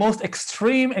 the most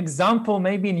extreme example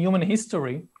maybe in human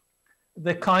history,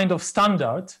 the kind of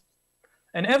standard.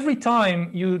 And every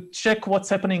time you check what's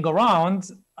happening around,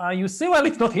 you see, well,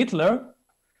 it's not Hitler,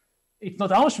 it's not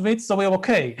Auschwitz, so we're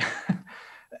okay.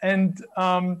 And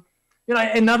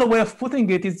another way of putting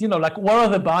it is, like, where are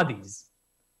the bodies?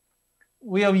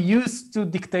 We are used to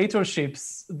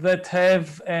dictatorships that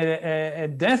have a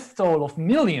death toll of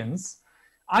millions,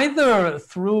 either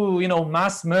through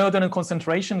mass murder and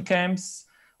concentration camps,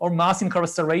 or mass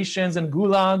incarcerations and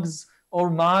gulags, or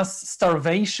mass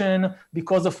starvation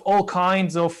because of all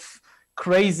kinds of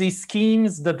crazy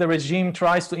schemes that the regime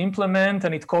tries to implement,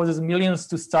 and it causes millions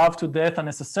to starve to death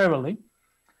unnecessarily.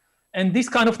 And this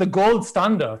kind of the gold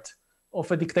standard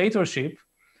of a dictatorship.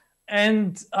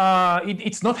 And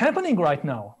it's not happening right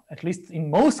now, at least in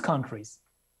most countries.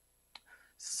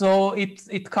 So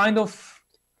it kind of,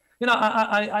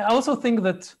 I also think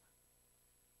that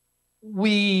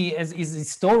we, as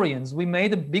historians, we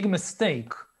made a big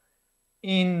mistake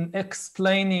in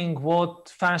explaining what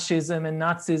fascism and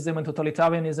Nazism and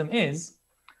totalitarianism is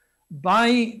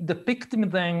by depicting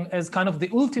them as kind of the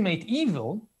ultimate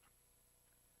evil.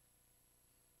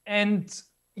 And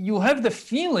you have the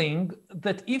feeling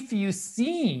that if you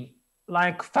see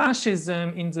like fascism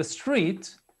in the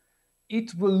street,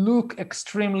 it will look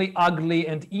extremely ugly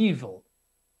and evil.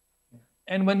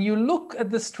 And when you look at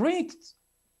the street,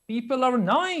 people are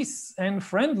nice and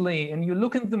friendly, and you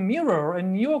look in the mirror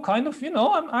and you're kind of,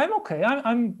 I'm okay,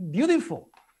 I'm beautiful.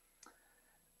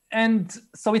 And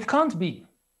so it can't be.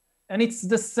 And it's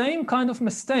the same kind of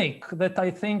mistake that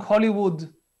I think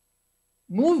Hollywood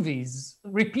movies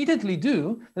repeatedly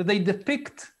do, that they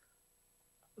depict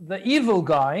the evil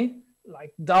guy,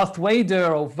 like Darth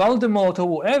Vader or Voldemort or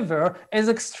whoever, as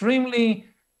extremely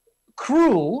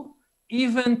cruel,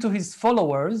 even to his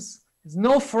followers. He's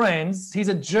no friends, he's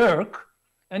a jerk,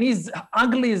 and he's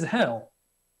ugly as hell.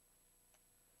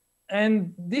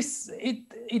 And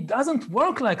it doesn't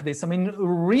work like this. I mean,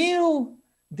 real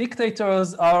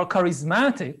dictators are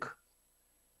charismatic,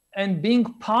 and being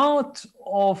part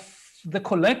of the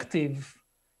collective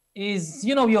is,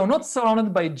 you're not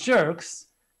surrounded by jerks,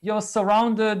 you're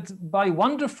surrounded by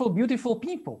wonderful, beautiful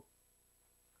people.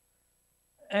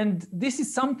 And this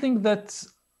is something that,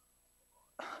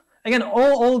 again,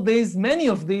 many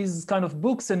of these kind of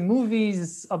books and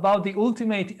movies about the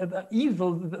ultimate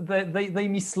evil, they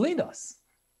mislead us.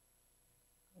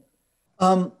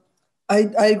 I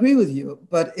agree with you,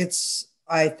 but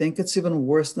I think it's even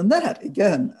worse than that,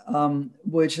 again,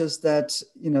 which is that,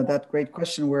 that great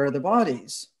question, where are the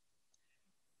bodies?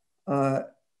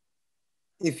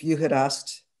 If you had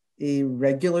asked a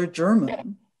regular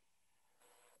German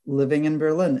living in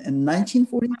Berlin in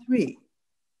 1943,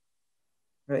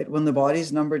 right, when the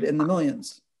bodies numbered in the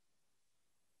millions,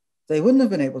 they wouldn't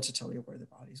have been able to tell you where the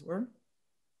bodies were.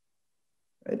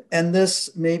 Right? And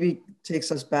this maybe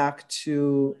takes us back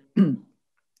to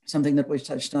something that we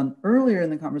touched on earlier in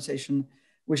the conversation,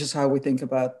 which is how we think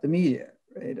about the media,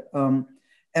 right?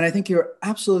 And I think you're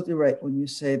absolutely right when you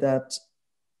say that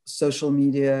social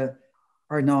media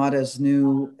are not as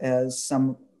new as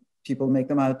some people make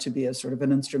them out to be, as sort of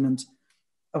an instrument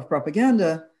of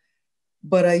propaganda.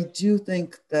 But I do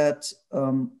think that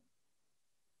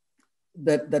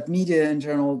that media in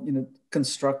general,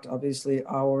 construct obviously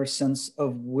our sense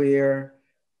of where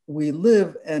we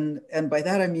live, and by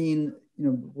that I mean,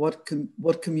 what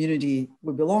community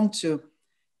we belong to,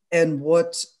 and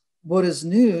what is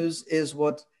news is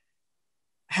what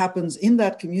happens in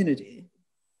that community,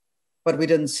 but we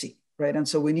didn't see, right? And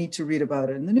so we need to read about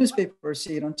it in the newspaper or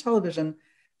see it on television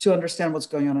to understand what's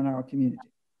going on in our community.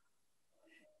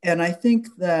 And I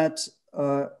think that,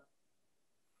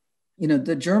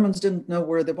 the Germans didn't know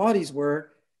where the bodies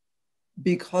were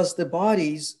because the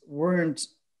bodies weren't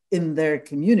in their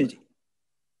community.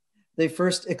 They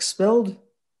first expelled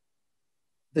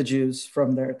the Jews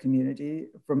from their community,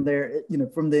 from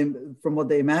what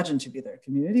they imagined to be their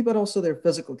community, but also their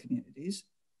physical communities.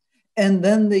 And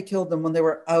then they killed them when they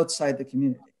were outside the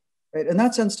community, right? In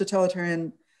that sense,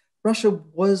 totalitarian Russia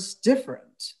was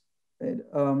different, right?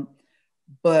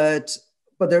 But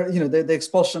there, the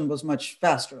expulsion was much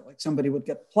faster. Like, somebody would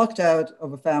get plucked out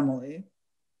of a family,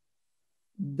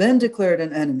 then declared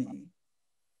an enemy,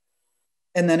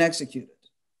 and then executed.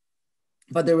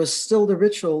 But there was still the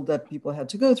ritual that people had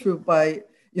to go through by,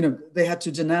 they had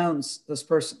to denounce this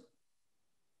person.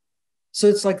 So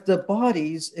it's like the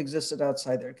bodies existed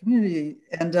outside their community.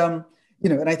 And,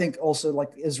 and I think also, like,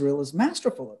 Israel is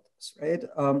masterful at this, right?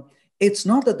 It's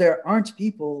not that there aren't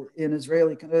people in it's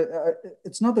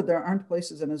not that there aren't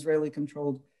places in Israeli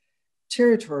controlled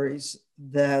territories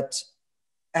that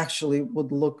actually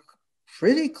would look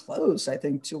pretty close, I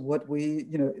think, to what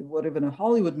what even a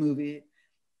Hollywood movie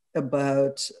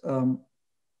about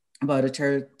a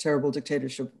terrible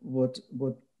dictatorship would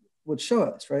show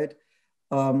us, right?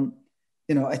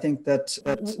 I think that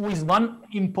with one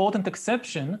important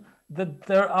exception, that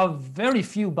there are very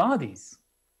few bodies.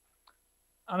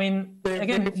 I mean,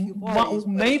 again,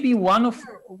 maybe one of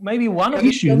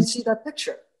issues. You don't see that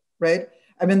picture, right?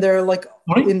 I mean, they're like,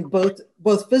 in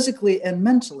both physically and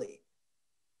mentally,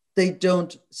 they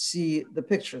don't see the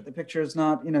picture. The picture is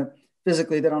not,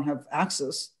 physically, they don't have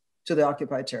access to the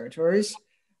occupied territories.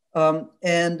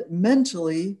 And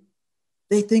mentally,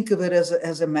 they think of it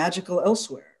as a magical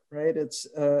elsewhere, right? It's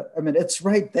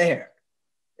right there.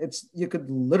 You could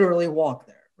literally walk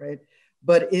there, right?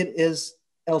 But it is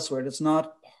elsewhere. It's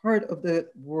not part of the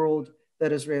world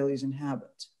that Israelis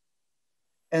inhabit.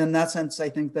 And in that sense, I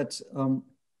think that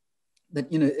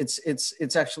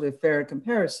it's actually a fair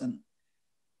comparison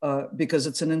because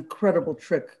it's an incredible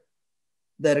trick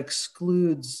that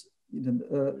excludes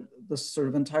the sort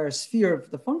of entire sphere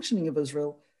of the functioning of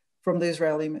Israel from the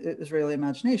Israeli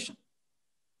imagination.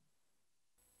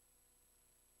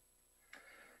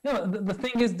 No, the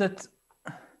thing is that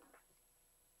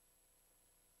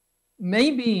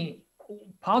maybe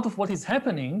part of what is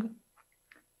happening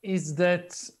is that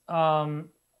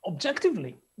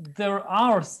objectively, there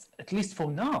are, at least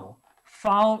for now,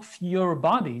 far fewer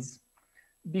bodies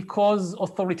because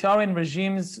authoritarian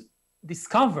regimes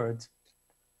discovered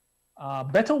a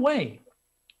better way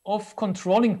of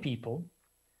controlling people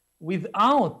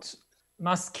without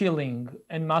mass killing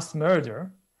and mass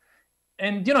murder.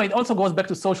 And it also goes back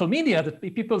to social media that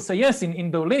people say, yes, in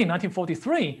Berlin in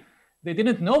 1943, they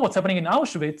didn't know what's happening in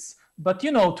Auschwitz, but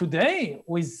today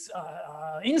with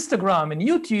Instagram and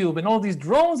YouTube and all these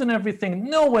drones and everything,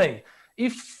 no way.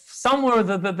 If somewhere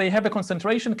that they have a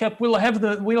concentration camp, we'll have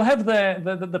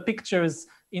the pictures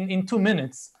in 2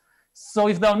 minutes. So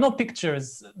if there are no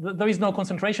pictures, there is no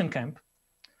concentration camp.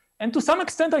 And to some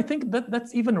extent, I think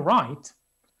that's even right,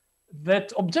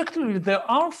 that objectively there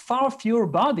are far fewer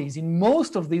bodies in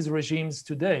most of these regimes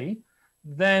today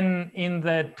than in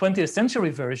the 20th century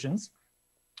versions,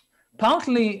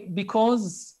 partly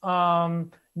because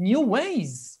new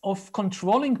ways of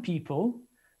controlling people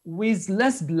with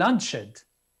less bloodshed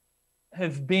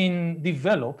have been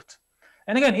developed.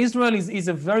 And again, Israel is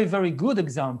a very, very good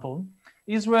example.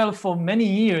 Israel for many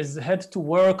years had to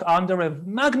work under a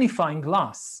magnifying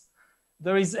glass.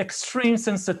 There is extreme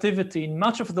sensitivity in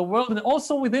much of the world and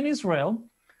also within Israel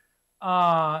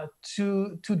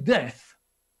to death.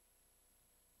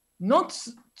 Not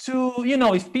to,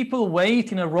 if people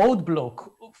wait in a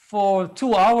roadblock for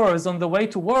 2 hours on the way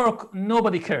to work,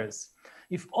 nobody cares.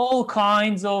 If all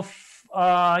kinds of,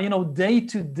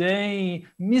 day-to-day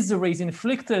miseries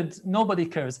inflicted, nobody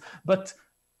cares. But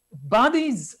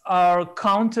bodies are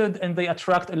counted and they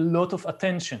attract a lot of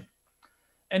attention.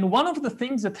 And one of the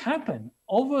things that happened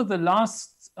over the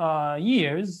last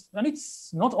years, and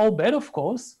it's not all bad, of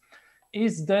course,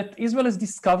 is that Israel has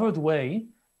discovered a way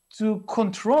to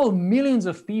control millions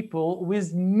of people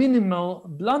with minimal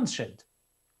bloodshed.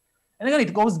 And again,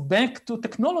 it goes back to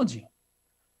technology.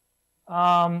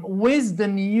 Over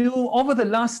the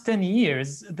last 10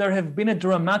 years, there have been a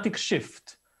dramatic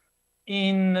shift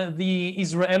in the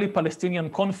Israeli-Palestinian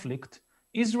conflict.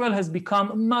 Israel has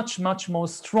become much, much more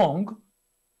strong,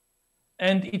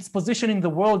 and its position in the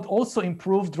world also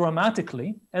improved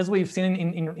dramatically, as we've seen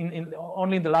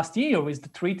only in the last year with the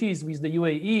treaties with the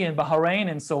UAE and Bahrain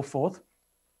and so forth.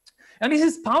 And this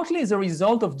is partly as a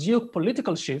result of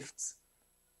geopolitical shifts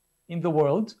in the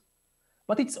world,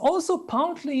 but it's also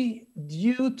partly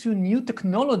due to new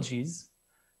technologies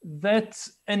that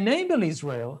enable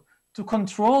Israel to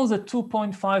control the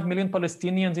 2.5 million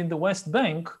Palestinians in the West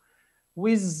Bank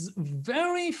with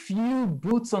very few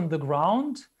boots on the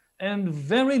ground and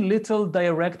very little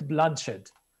direct bloodshed.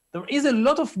 There is a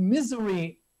lot of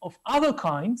misery of other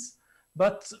kinds,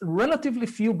 but relatively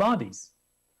few bodies.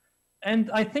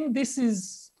 And I think this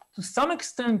is to some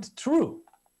extent true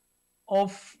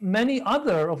of many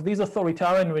other of these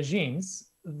authoritarian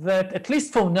regimes that, at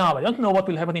least for now, I don't know what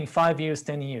will happen in 5 years,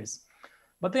 10 years,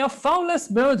 but they are far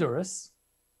less murderous,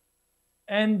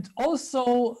 and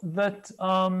also that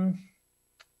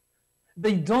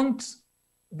they don't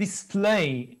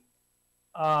display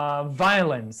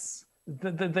violence.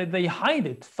 They hide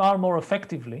it far more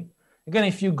effectively. Again,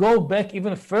 if you go back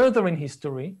even further in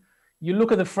history, you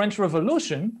look at the French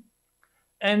Revolution,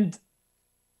 and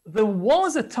there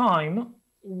was a time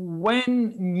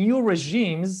when new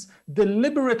regimes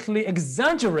deliberately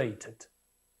exaggerated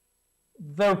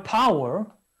their power,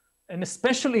 and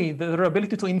especially their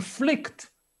ability to inflict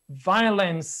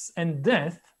violence and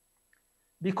death,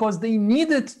 because they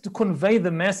needed to convey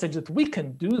the message that we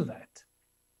can do that.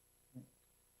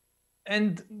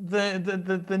 And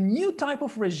the new type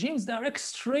of regimes, they're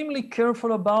extremely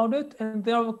careful about it, and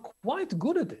they are quite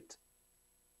good at it,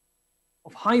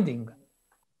 of hiding.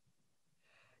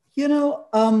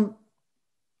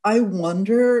 I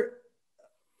wonder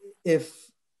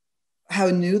how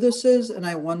new this is, and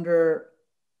I wonder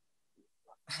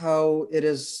how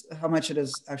much it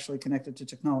is actually connected to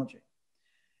technology.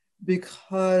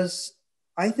 Because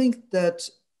I think that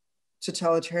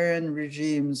totalitarian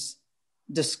regimes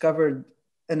discovered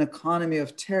an economy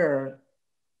of terror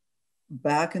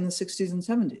back in the 60s and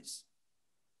 70s.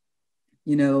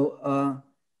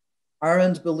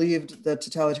 Arendt believed that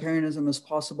totalitarianism is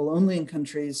possible only in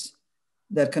countries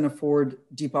that can afford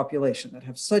depopulation, that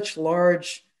have such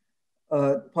large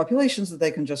populations that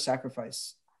they can just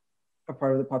sacrifice a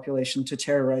part of the population to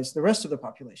terrorize the rest of the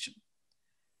population.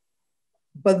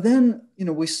 But then,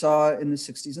 we saw in the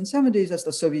 60s and 70s, as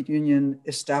the Soviet Union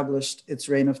established its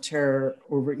reign of terror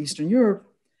over Eastern Europe,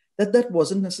 that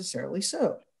wasn't necessarily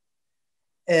so.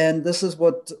 And this is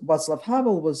what Václav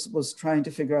Havel was trying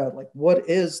to figure out, like, what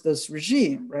is this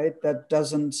regime, right, that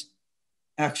doesn't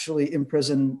actually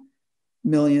imprison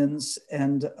millions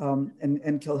and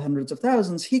kill hundreds of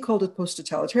thousands? He called it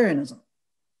post-totalitarianism.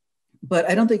 But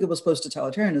I don't think it was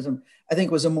post-totalitarianism. I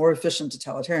think it was a more efficient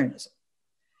totalitarianism.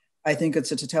 I think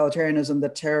it's a totalitarianism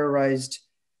that terrorized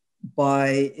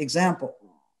by example.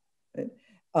 Right?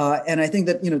 And I think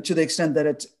that, to the extent that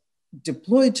it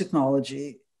deployed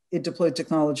technology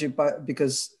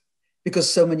because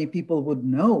so many people would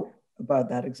know about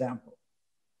that example.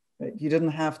 Right? You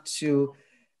didn't have to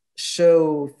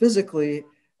show physically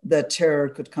that terror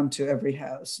could come to every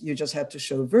house. You just had to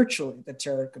show virtually that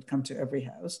terror could come to every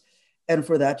house. And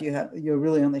for that, you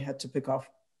really only had to pick off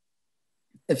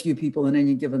a few people in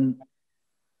any given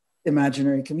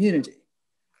imaginary community.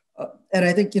 And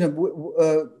I think, I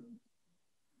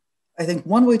think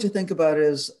one way to think about it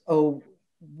is,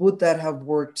 would that have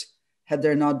worked had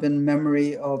there not been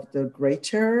memory of the Great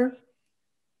Terror?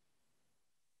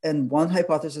 And one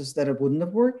hypothesis is that it wouldn't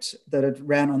have worked, that it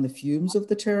ran on the fumes of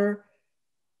the terror.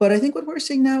 But I think what we're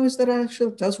seeing now is that it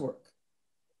actually does work.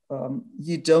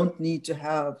 You don't need to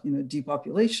have,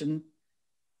 depopulation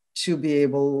to be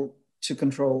able to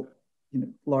control,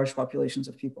 large populations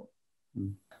of people.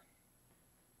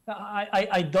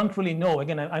 I don't really know.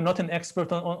 Again, I'm not an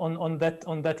expert on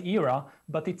that era,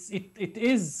 but it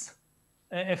is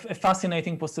a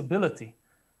fascinating possibility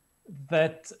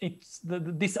that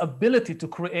this ability to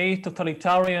create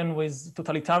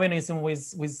totalitarianism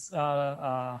with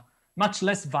much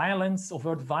less violence,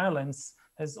 overt violence,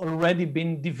 has already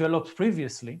been developed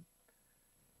previously.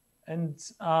 And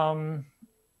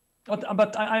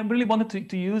but I really wanted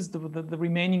to use the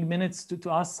remaining minutes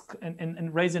to ask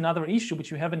and raise another issue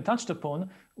which you haven't touched upon,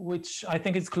 which I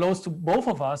think is close to both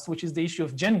of us, which is the issue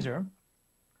of gender.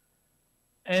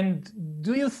 And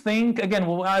do you think, again,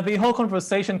 the whole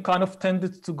conversation kind of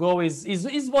tended to go is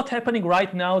what's happening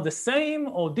right now the same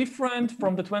or different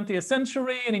from the 20th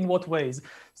century, and in what ways?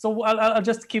 So I'll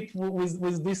just keep with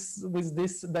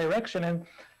this direction. And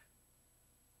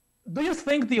do you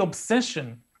think the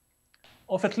obsession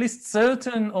of at least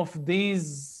certain of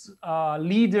these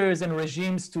leaders and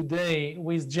regimes today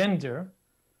with gender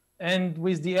and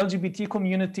with the LGBT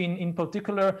community in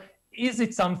particular, is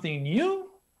it something new?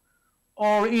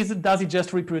 Or does it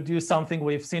just reproduce something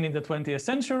we've seen in the 20th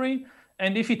century?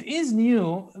 And if it is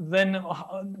new, then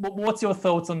what's your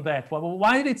thoughts on that?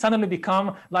 Why did it suddenly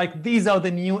become like these are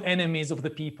the new enemies of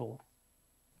the people?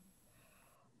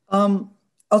 I'll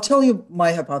tell you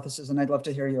my hypothesis, and I'd love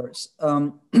to hear yours.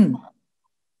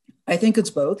 I think it's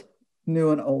both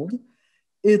new and old.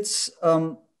 It's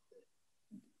old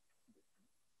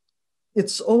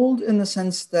in the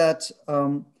sense that,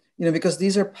 because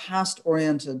these are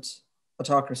past-oriented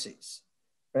autocracies,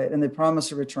 right? And they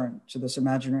promise a return to this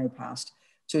imaginary past,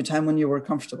 to a time when you were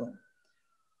comfortable.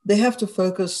 They have to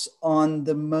focus on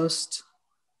the most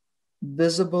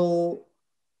visible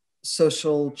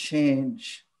social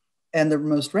change and the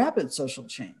most rapid social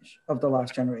change of the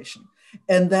last generation.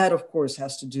 And that, of course,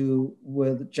 has to do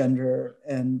with gender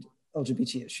and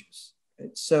LGBT issues.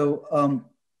 Right? So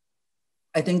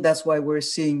I think that's why we're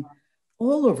seeing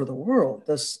all over the world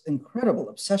this incredible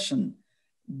obsession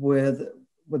with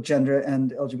gender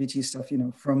and LGBT stuff,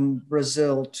 from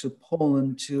Brazil to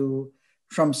Poland to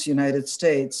Trump's United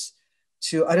States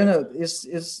to, I don't know,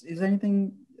 is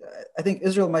anything, I think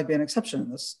Israel might be an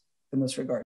exception in this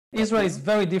regard. Israel is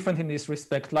very different in this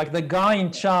respect. Like the guy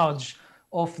in charge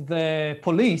of the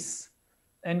police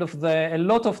and of a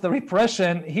lot of the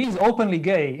repression, he's openly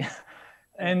gay.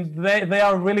 And they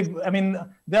are really,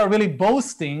 they are really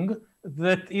boasting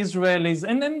that Israel is,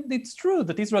 and it's true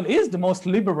that Israel is the most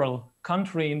liberal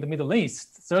country in the Middle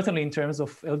East, certainly in terms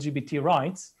of LGBT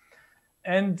rights.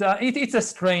 And it's a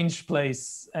strange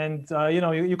place. And,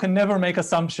 you can never make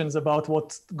assumptions about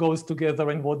what goes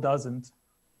together and what doesn't.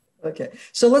 Okay,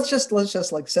 so let's just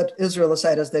like set Israel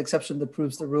aside as the exception that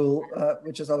proves the rule,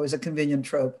 which is always a convenient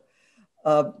trope.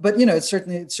 But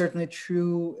it's certainly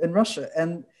true in Russia,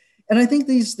 and And I think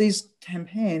these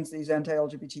campaigns, these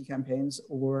anti-LGBT campaigns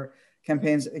or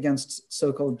campaigns against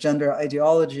so-called gender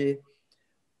ideology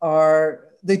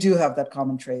they do have that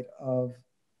common trait of,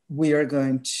 we are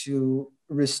going to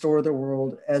restore the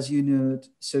world as you knew it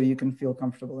so you can feel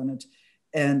comfortable in it.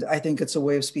 And I think it's a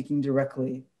way of speaking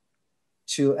directly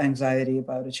to anxiety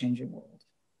about a changing world.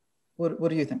 What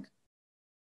do you think?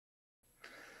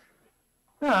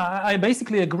 Yeah, I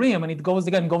basically agree. I mean, it goes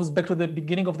back to the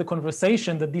beginning of the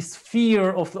conversation, that this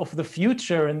fear of the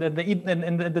future and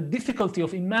the difficulty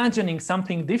of imagining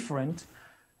something different.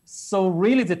 So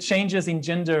really the changes in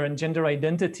gender and gender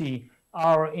identity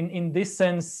are in this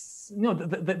sense,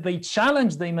 they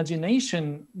challenge the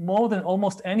imagination more than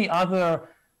almost any other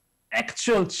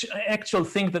actual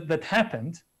thing that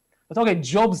happened. But okay,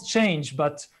 jobs change,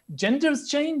 but genders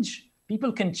change.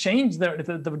 People can change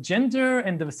the gender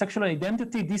and the sexual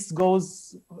identity. This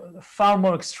goes far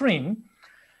more extreme.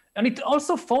 And it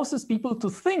also forces people to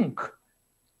think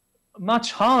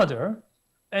much harder.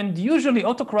 And usually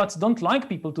autocrats don't like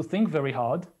people to think very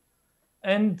hard.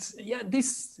 And yeah,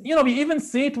 this, we even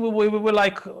see it, we were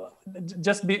like,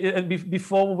 just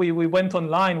before we went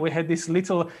online, we had this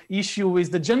little issue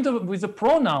with the gender, with the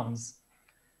pronouns.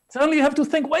 Suddenly you have to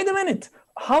think, wait a minute,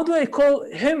 how do I call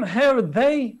him, her,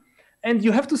 they? And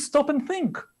you have to stop and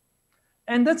think.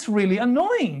 And that's really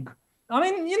annoying.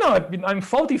 I mean, I'm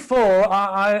 44,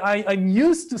 I'm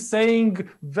used to saying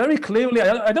very clearly,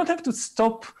 I don't have to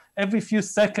stop every few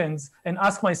seconds and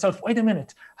ask myself, wait a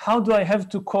minute, how do I have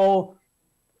to call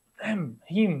them,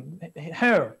 him,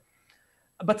 her?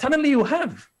 But suddenly you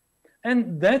have.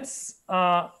 And that's,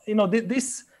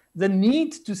 the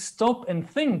need to stop and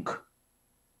think.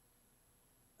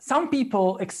 Some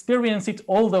people experience it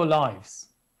all their lives.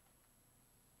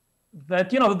 That,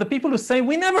 the people who say,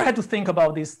 we never had to think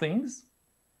about these things.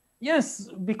 Yes,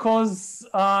 because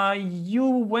you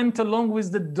went along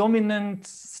with the dominant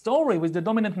story, with the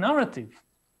dominant narrative.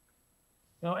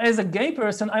 As a gay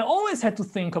person, I always had to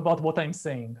think about what I'm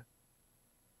saying.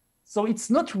 So it's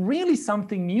not really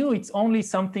something new. It's only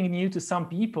something new to some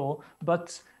people.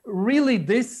 But really,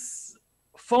 this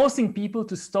forcing people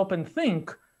to stop and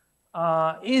think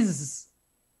is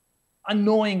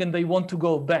annoying, and they want to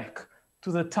go back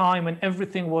to the time when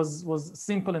everything was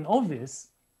simple and obvious.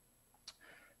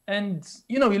 And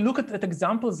you look at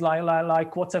examples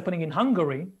like what's happening in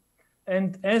Hungary,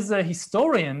 and as a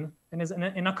historian and as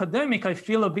an academic, I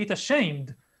feel a bit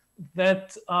ashamed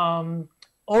that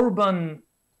Orban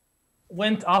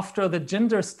went after the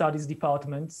gender studies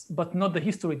departments, but not the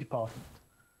history department.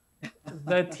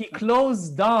 That he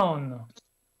closed down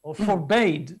or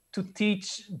forbade to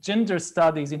teach gender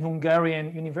studies in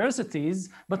Hungarian universities,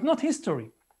 but not history,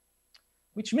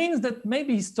 which means that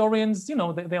maybe historians,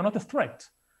 they are not a threat.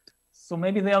 So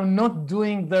maybe they are not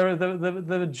doing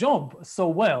their job so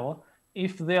well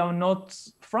if they are not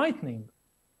frightening.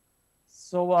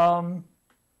 So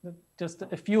just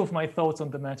a few of my thoughts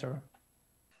on the matter.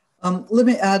 Let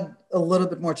me add a little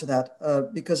bit more to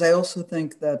that, because I also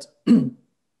think that, you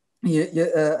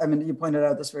pointed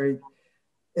out this very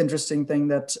interesting thing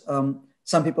that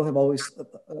some people have always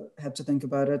had to think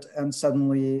about it, and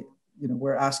suddenly,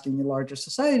 we're asking a larger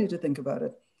society to think about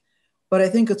it. But I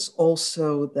think it's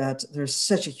also that there's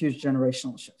such a huge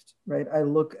generational shift, right? I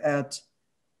look at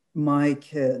my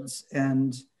kids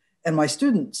and my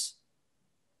students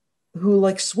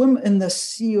who swim in the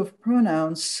sea of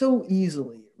pronouns so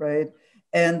easily, right?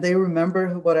 And they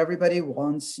remember what everybody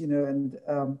wants, and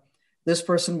this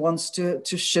person wants to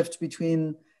shift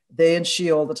between they and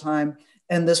she all the time,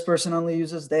 and this person only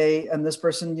uses they, and this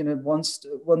person, wants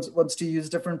to use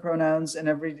different pronouns in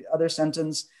every other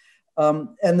sentence.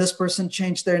 And this person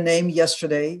changed their name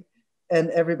yesterday, and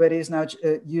everybody is now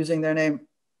using their name.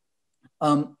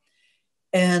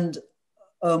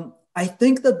 I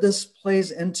think that this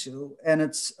plays into, and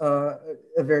it's a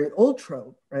very old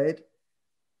trope, right,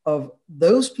 of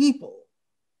those people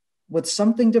with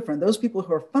something different, those people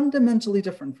who are fundamentally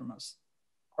different from us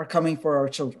are coming for our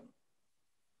children,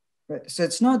 right? So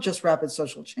it's not just rapid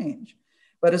social change,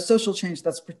 but a social change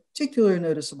that's particularly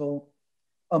noticeable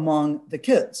among the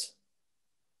kids.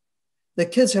 The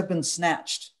kids have been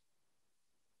snatched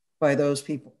by those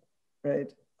people,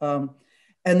 right?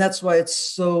 And that's why it's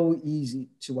so easy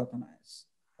to weaponize,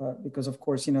 because of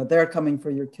course, they're coming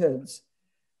for your kids.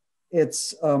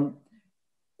 It's the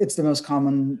most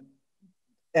common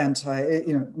most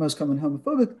common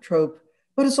homophobic trope,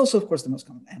 but it's also, of course, the most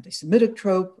common anti-Semitic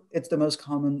trope. It's the most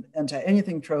common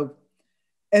anti-anything trope.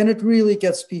 And it really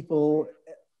gets people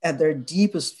at their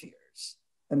deepest fears.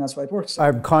 And that's why it works.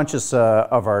 I'm conscious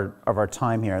of our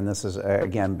time here, and this has,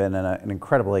 again, been an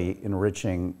incredibly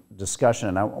enriching discussion.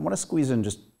 And I want to squeeze in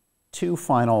just two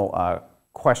final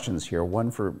questions here,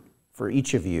 one for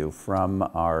each of you from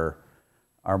our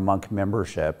Munk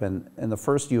membership. And the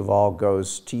first, Yuval,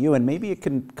 goes to you, and maybe it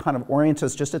can kind of orient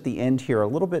us just at the end here a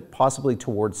little bit possibly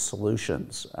towards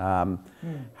solutions.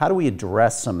 How do we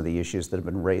address some of the issues that have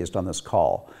been raised on this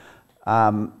call?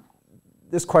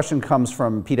 This question comes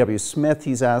from P.W. Smith.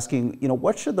 He's asking,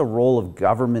 what should the role of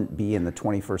government be in the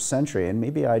 21st century? And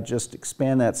maybe I just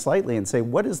expand that slightly and say,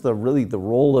 what is really the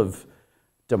role of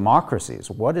democracies?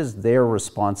 What is their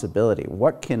responsibility?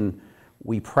 What can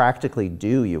we practically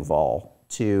do, Yuval,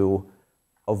 to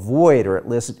avoid or at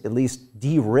least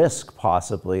de-risk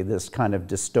possibly this kind of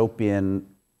dystopian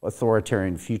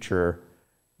authoritarian future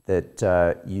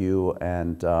that you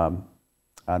and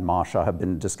Masha have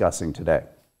been discussing today?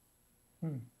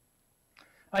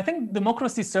 I think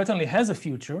democracy certainly has a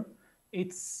future.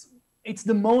 It's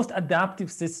the most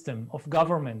adaptive system of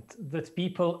government that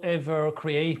people ever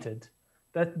created.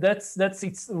 That's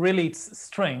its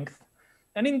strength.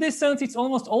 And in this sense, it's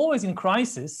almost always in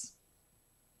crisis.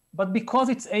 But because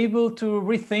it's able to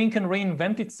rethink and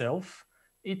reinvent itself,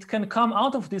 it can come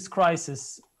out of this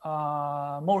crisis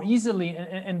more easily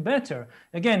and better.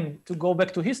 Again, to go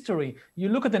back to history, you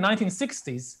look at the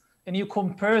 1960s and you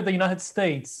compare the United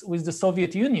States with the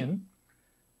Soviet Union.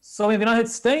 So in the United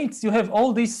States, you have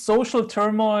all these social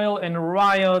turmoil and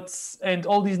riots and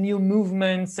all these new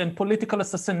movements and political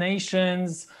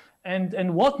assassinations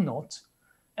and whatnot.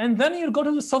 And then you go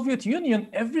to the Soviet Union,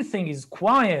 everything is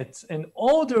quiet and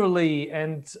orderly,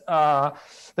 and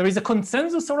there is a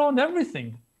consensus around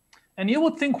everything. And you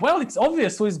would think, well, it's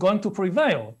obvious who is going to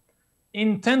prevail.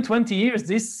 In 10, 20 years,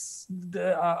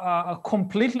 a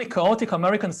completely chaotic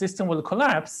American system will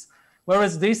collapse,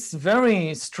 whereas this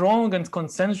very strong and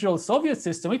consensual Soviet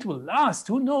system, it will last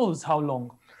who knows how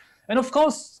long. And of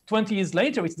course, 20 years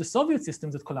later, it's the Soviet system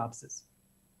that collapses.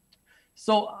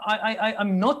 So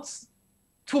I'm not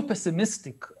too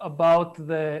pessimistic about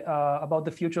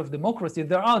the future of democracy.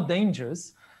 There are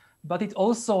dangers, but it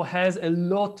also has a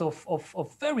lot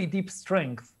of very deep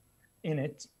strength in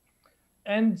it.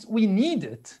 And we need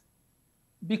it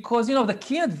because, the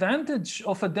key advantage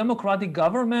of a democratic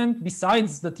government,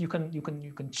 besides that you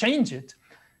can change it,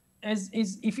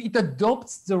 is if it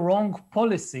adopts the wrong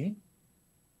policy,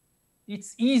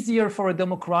 it's easier for a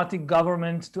democratic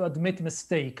government to admit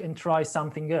mistake and try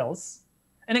something else.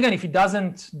 And again, if it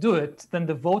doesn't do it, then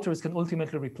the voters can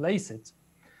ultimately replace it.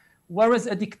 Whereas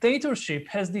a dictatorship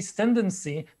has this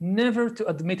tendency never to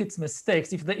admit its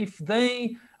mistakes. If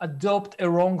they adopt a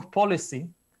wrong policy,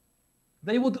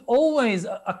 they would always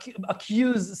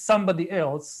accuse somebody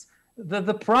else.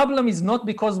 The problem is not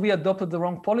because we adopted the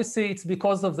wrong policy, it's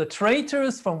because of the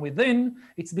traitors from within,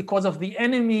 it's because of the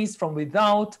enemies from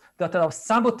without that are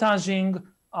sabotaging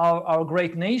our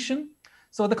great nation.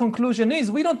 So the conclusion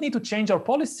is we don't need to change our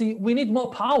policy, we need more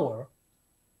power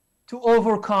to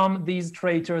overcome these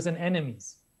traitors and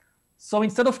enemies. So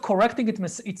instead of correcting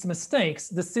its mistakes,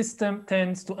 the system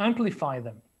tends to amplify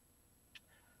them.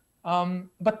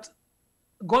 But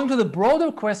going to the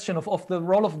broader question of the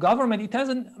role of government,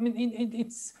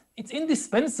 it's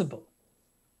indispensable.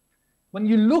 When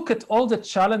you look at all the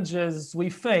challenges we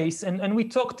face, and we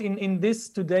talked in this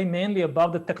today mainly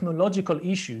about the technological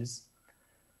issues.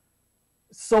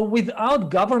 So without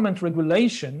government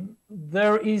regulation,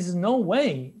 there is no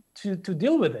way to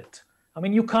deal with it.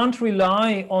 You can't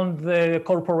rely on the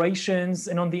corporations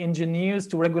and on the engineers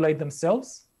to regulate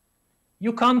themselves.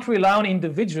 You can't rely on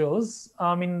individuals.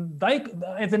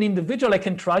 As an individual, I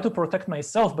can try to protect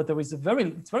myself, but it's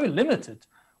very limited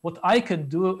what I can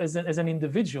do as an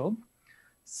individual.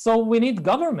 So we need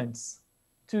governments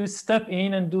to step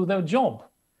in and do their job.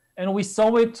 And we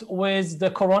saw it with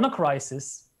the Corona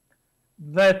crisis,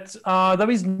 that there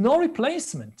is no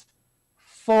replacement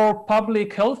for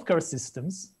public healthcare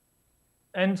systems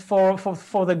and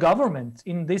for the government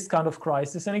in this kind of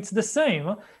crisis. And it's the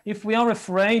same if we are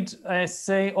afraid,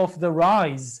 say, of the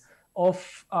rise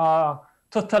of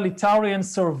totalitarian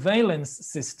surveillance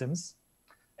systems,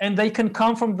 and they can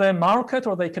come from the market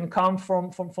or they can come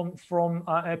from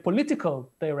a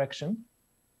political direction,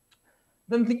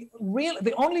 then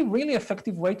the only really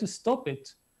effective way to stop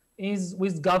it is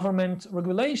with government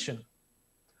regulation.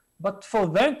 But for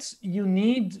that, you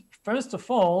need, first of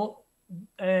all,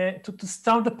 to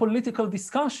start the political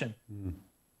discussion.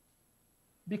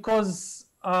 Because,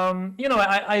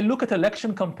 I look at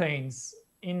election campaigns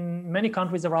in many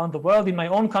countries around the world. In my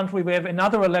own country, we have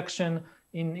another election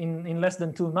in less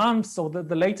than 2 months, so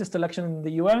the latest election in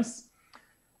the US.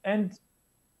 And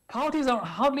parties are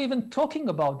hardly even talking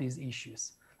about these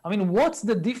issues. What's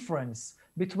the difference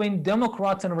between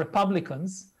Democrats and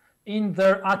Republicans in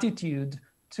their attitude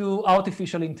to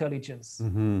artificial intelligence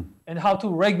and how to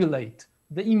regulate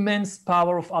the immense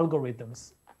power of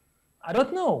algorithms. I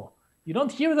don't know. You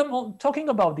don't hear them talking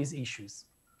about these issues.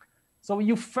 So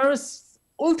you first,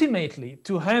 ultimately,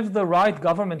 to have the right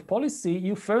government policy,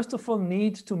 you first of all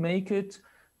need to make it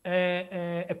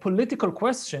a political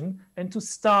question and to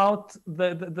start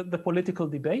the political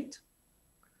debate.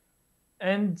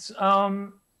 And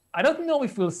I don't know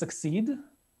if we'll succeed,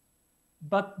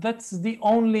 but that's the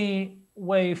only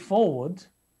way forward.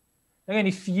 Again,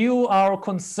 if you are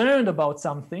concerned about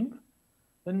something,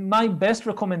 then my best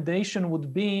recommendation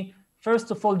would be, first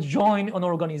of all, join an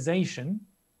organization.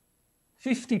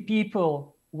 50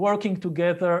 people working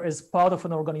together as part of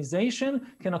an organization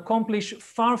can accomplish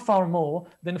far, far more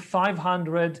than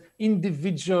 500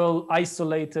 individual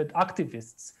isolated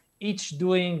activists, each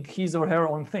doing his or her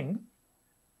own thing.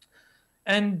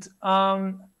 And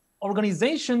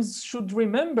organizations should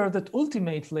remember that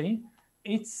ultimately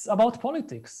it's about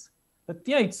politics. That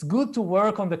yeah, it's good to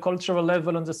work on the cultural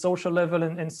level, on the social level,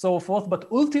 and so forth, but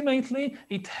ultimately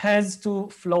it has to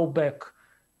flow back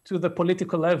to the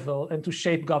political level and to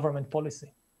shape government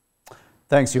policy.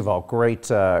 Thanks, Yuval.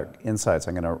 Great insights.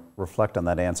 I'm going to reflect on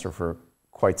that answer for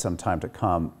quite some time to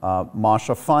come.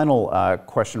 Masha, final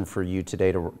question for you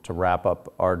today to wrap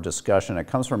up our discussion. It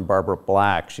comes from Barbara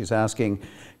Black. She's asking,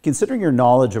 considering your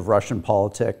knowledge of Russian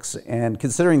politics and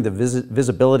considering the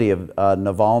visibility of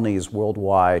Navalny's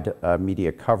worldwide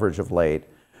media coverage of late,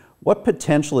 what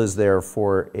potential is there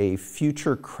for a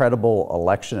future credible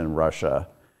election in Russia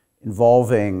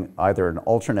involving either an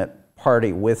alternate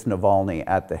party with Navalny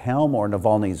at the helm or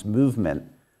Navalny's movement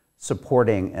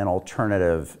supporting an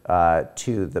alternative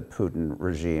to the Putin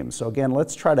regime? So again,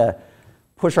 let's try to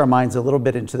push our minds a little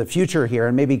bit into the future here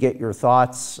and maybe get your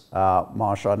thoughts,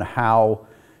 Masha, on how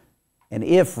and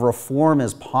if reform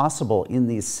is possible in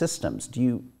these systems.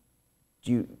 Do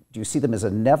you see them as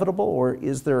inevitable, or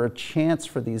is there a chance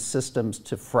for these systems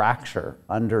to fracture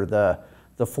under the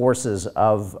forces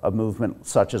of a movement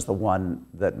such as the one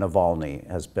that Navalny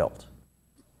has built?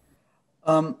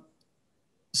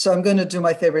 So I'm going to do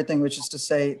my favorite thing, which is to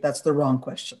say that's the wrong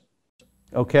question.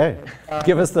 Okay,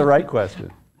 give us the right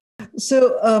question.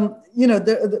 So,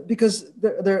 because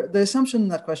the assumption in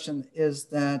that question is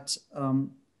that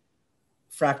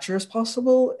fracture is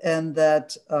possible, and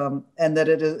that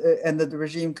the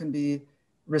regime can be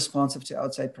responsive to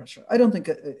outside pressure. I don't think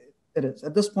it is.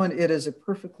 At this point, it is a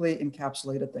perfectly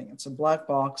encapsulated thing. It's a black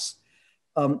box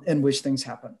in which things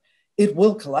happen. It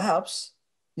will collapse,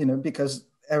 because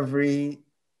every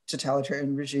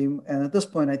totalitarian regime, and at this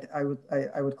point, I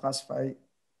would classify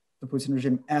the Putin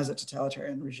regime as a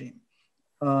totalitarian regime,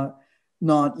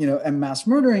 not a mass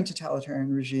murdering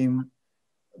totalitarian regime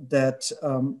that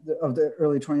of the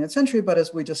early 20th century, but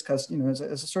as we discussed, as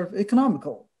a sort of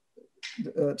economical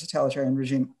totalitarian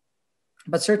regime,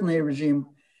 but certainly a regime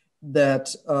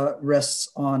that rests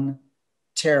on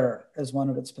terror as one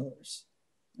of its pillars,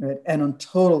 right? And on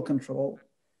total control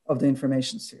of the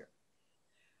information sphere.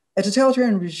 A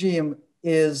totalitarian regime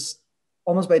is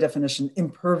almost by definition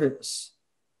impervious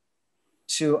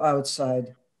to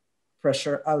outside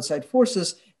pressure, outside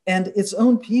forces, and its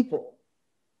own people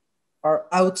are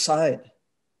outside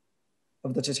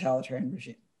of the totalitarian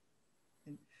regime.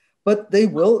 But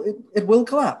it will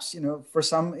collapse, for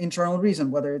some internal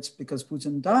reason, whether it's because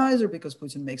Putin dies or because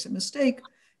Putin makes a mistake,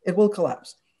 it will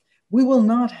collapse. We will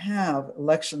not have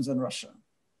elections in Russia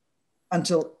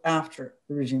until after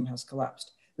the regime has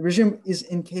collapsed. The regime is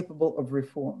incapable of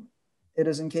reform. It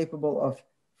is incapable of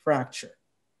fracture.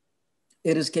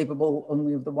 It is capable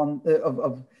only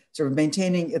of sort of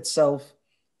maintaining itself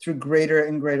through greater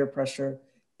and greater pressure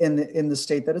in the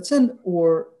state that it's in,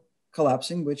 or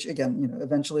collapsing, which again,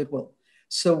 eventually it will.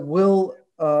 So will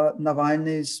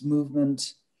Navalny's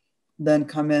movement then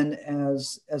come in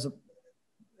as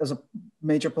a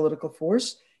major political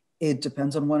force? It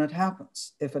depends on when it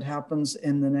happens. If it happens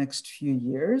in the next few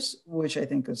years, which I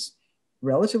think is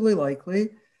relatively likely,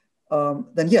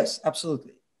 then yes,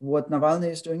 absolutely. What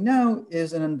Navalny is doing now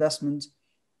is an investment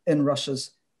in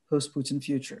Russia's post-Putin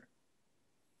future.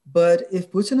 But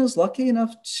if Putin is lucky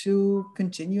enough to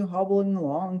continue hobbling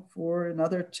along for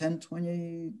another 10,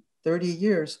 20, 30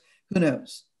 years, who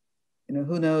knows?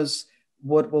 Who knows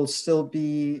what will still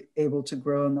be able to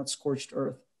grow on that scorched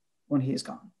earth when he's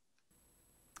gone.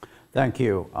 Thank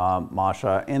you,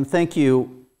 Masha. And thank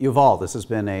you, Yuval. This has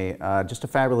been just a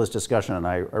fabulous discussion, and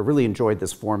I really enjoyed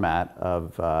this format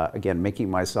of, again, making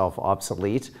myself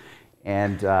obsolete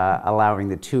and allowing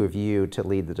the two of you to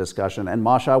lead the discussion. And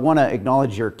Masha, I want to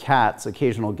acknowledge your cat's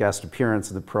occasional guest appearance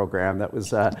in the program. That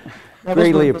was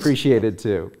greatly appreciated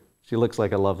too. She looks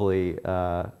like a lovely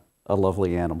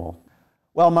animal.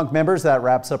 Well, Munk members, that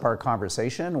wraps up our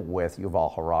conversation with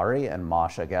Yuval Harari and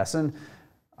Masha Gessen.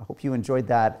 I hope you enjoyed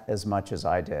that as much as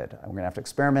I did. We're going to have to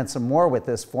experiment some more with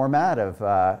this format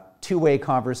of two-way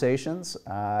conversations.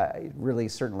 It really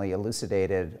certainly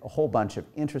elucidated a whole bunch of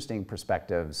interesting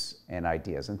perspectives and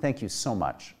ideas. And thank you so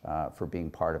much for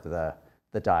being part of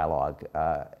the dialogue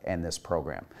and this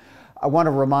program. I want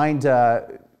to remind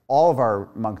all of our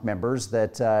Munk members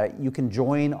that you can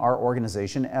join our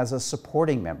organization as a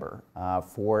supporting member.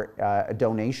 For a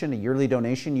donation, a yearly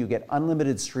donation, you get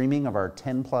unlimited streaming of our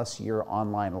 10+ year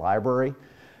online library,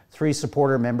 3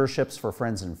 supporter memberships for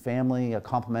friends and family, a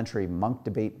complimentary Munk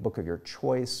debate book of your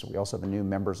choice. We also have a new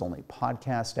members only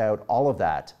podcast out, all of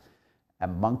that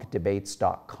at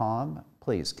munkdebates.com.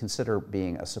 Please consider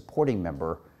being a supporting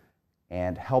member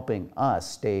and helping us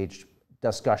stage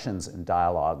discussions and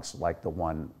dialogues like the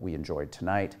one we enjoyed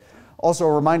tonight. Also,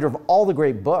 a reminder of all the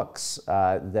great books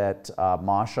that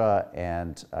Masha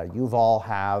and Yuval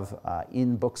have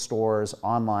in bookstores,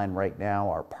 online right now.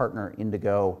 Our partner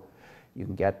Indigo. You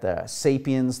can get the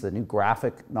Sapiens, the new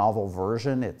graphic novel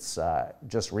version. It's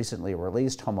just recently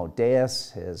released. Homo, Deus,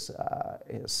 his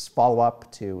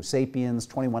follow-up to Sapiens,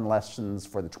 21 Lessons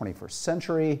for the 21st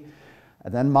Century.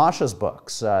 And then Masha's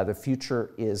books, The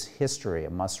Future is History, a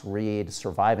must-read,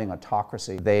 Surviving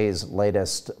Autocracy, They's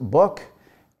latest book,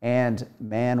 and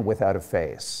Man Without a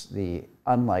Face, The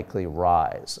Unlikely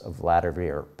Rise of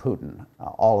Vladimir Putin.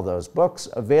 All of those books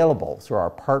available through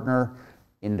our partner,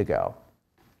 Indigo.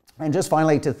 And just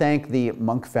finally, to thank the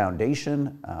Munk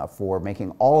Foundation for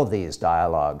making all of these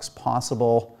dialogues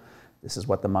possible. This is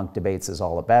what the Munk Debates is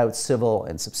all about, civil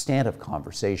and substantive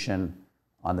conversation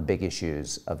on the big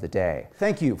issues of the day.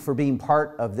 Thank you for being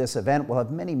part of this event. We'll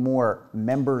have many more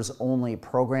members-only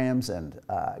programs and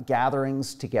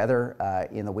gatherings together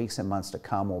in the weeks and months to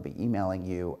come. We'll be emailing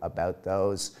you about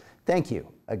those. Thank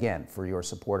you again for your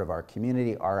support of our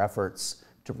community, our efforts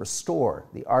to restore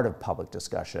the art of public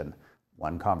discussion,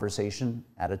 one conversation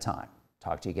at a time.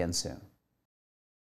 Talk to you again soon.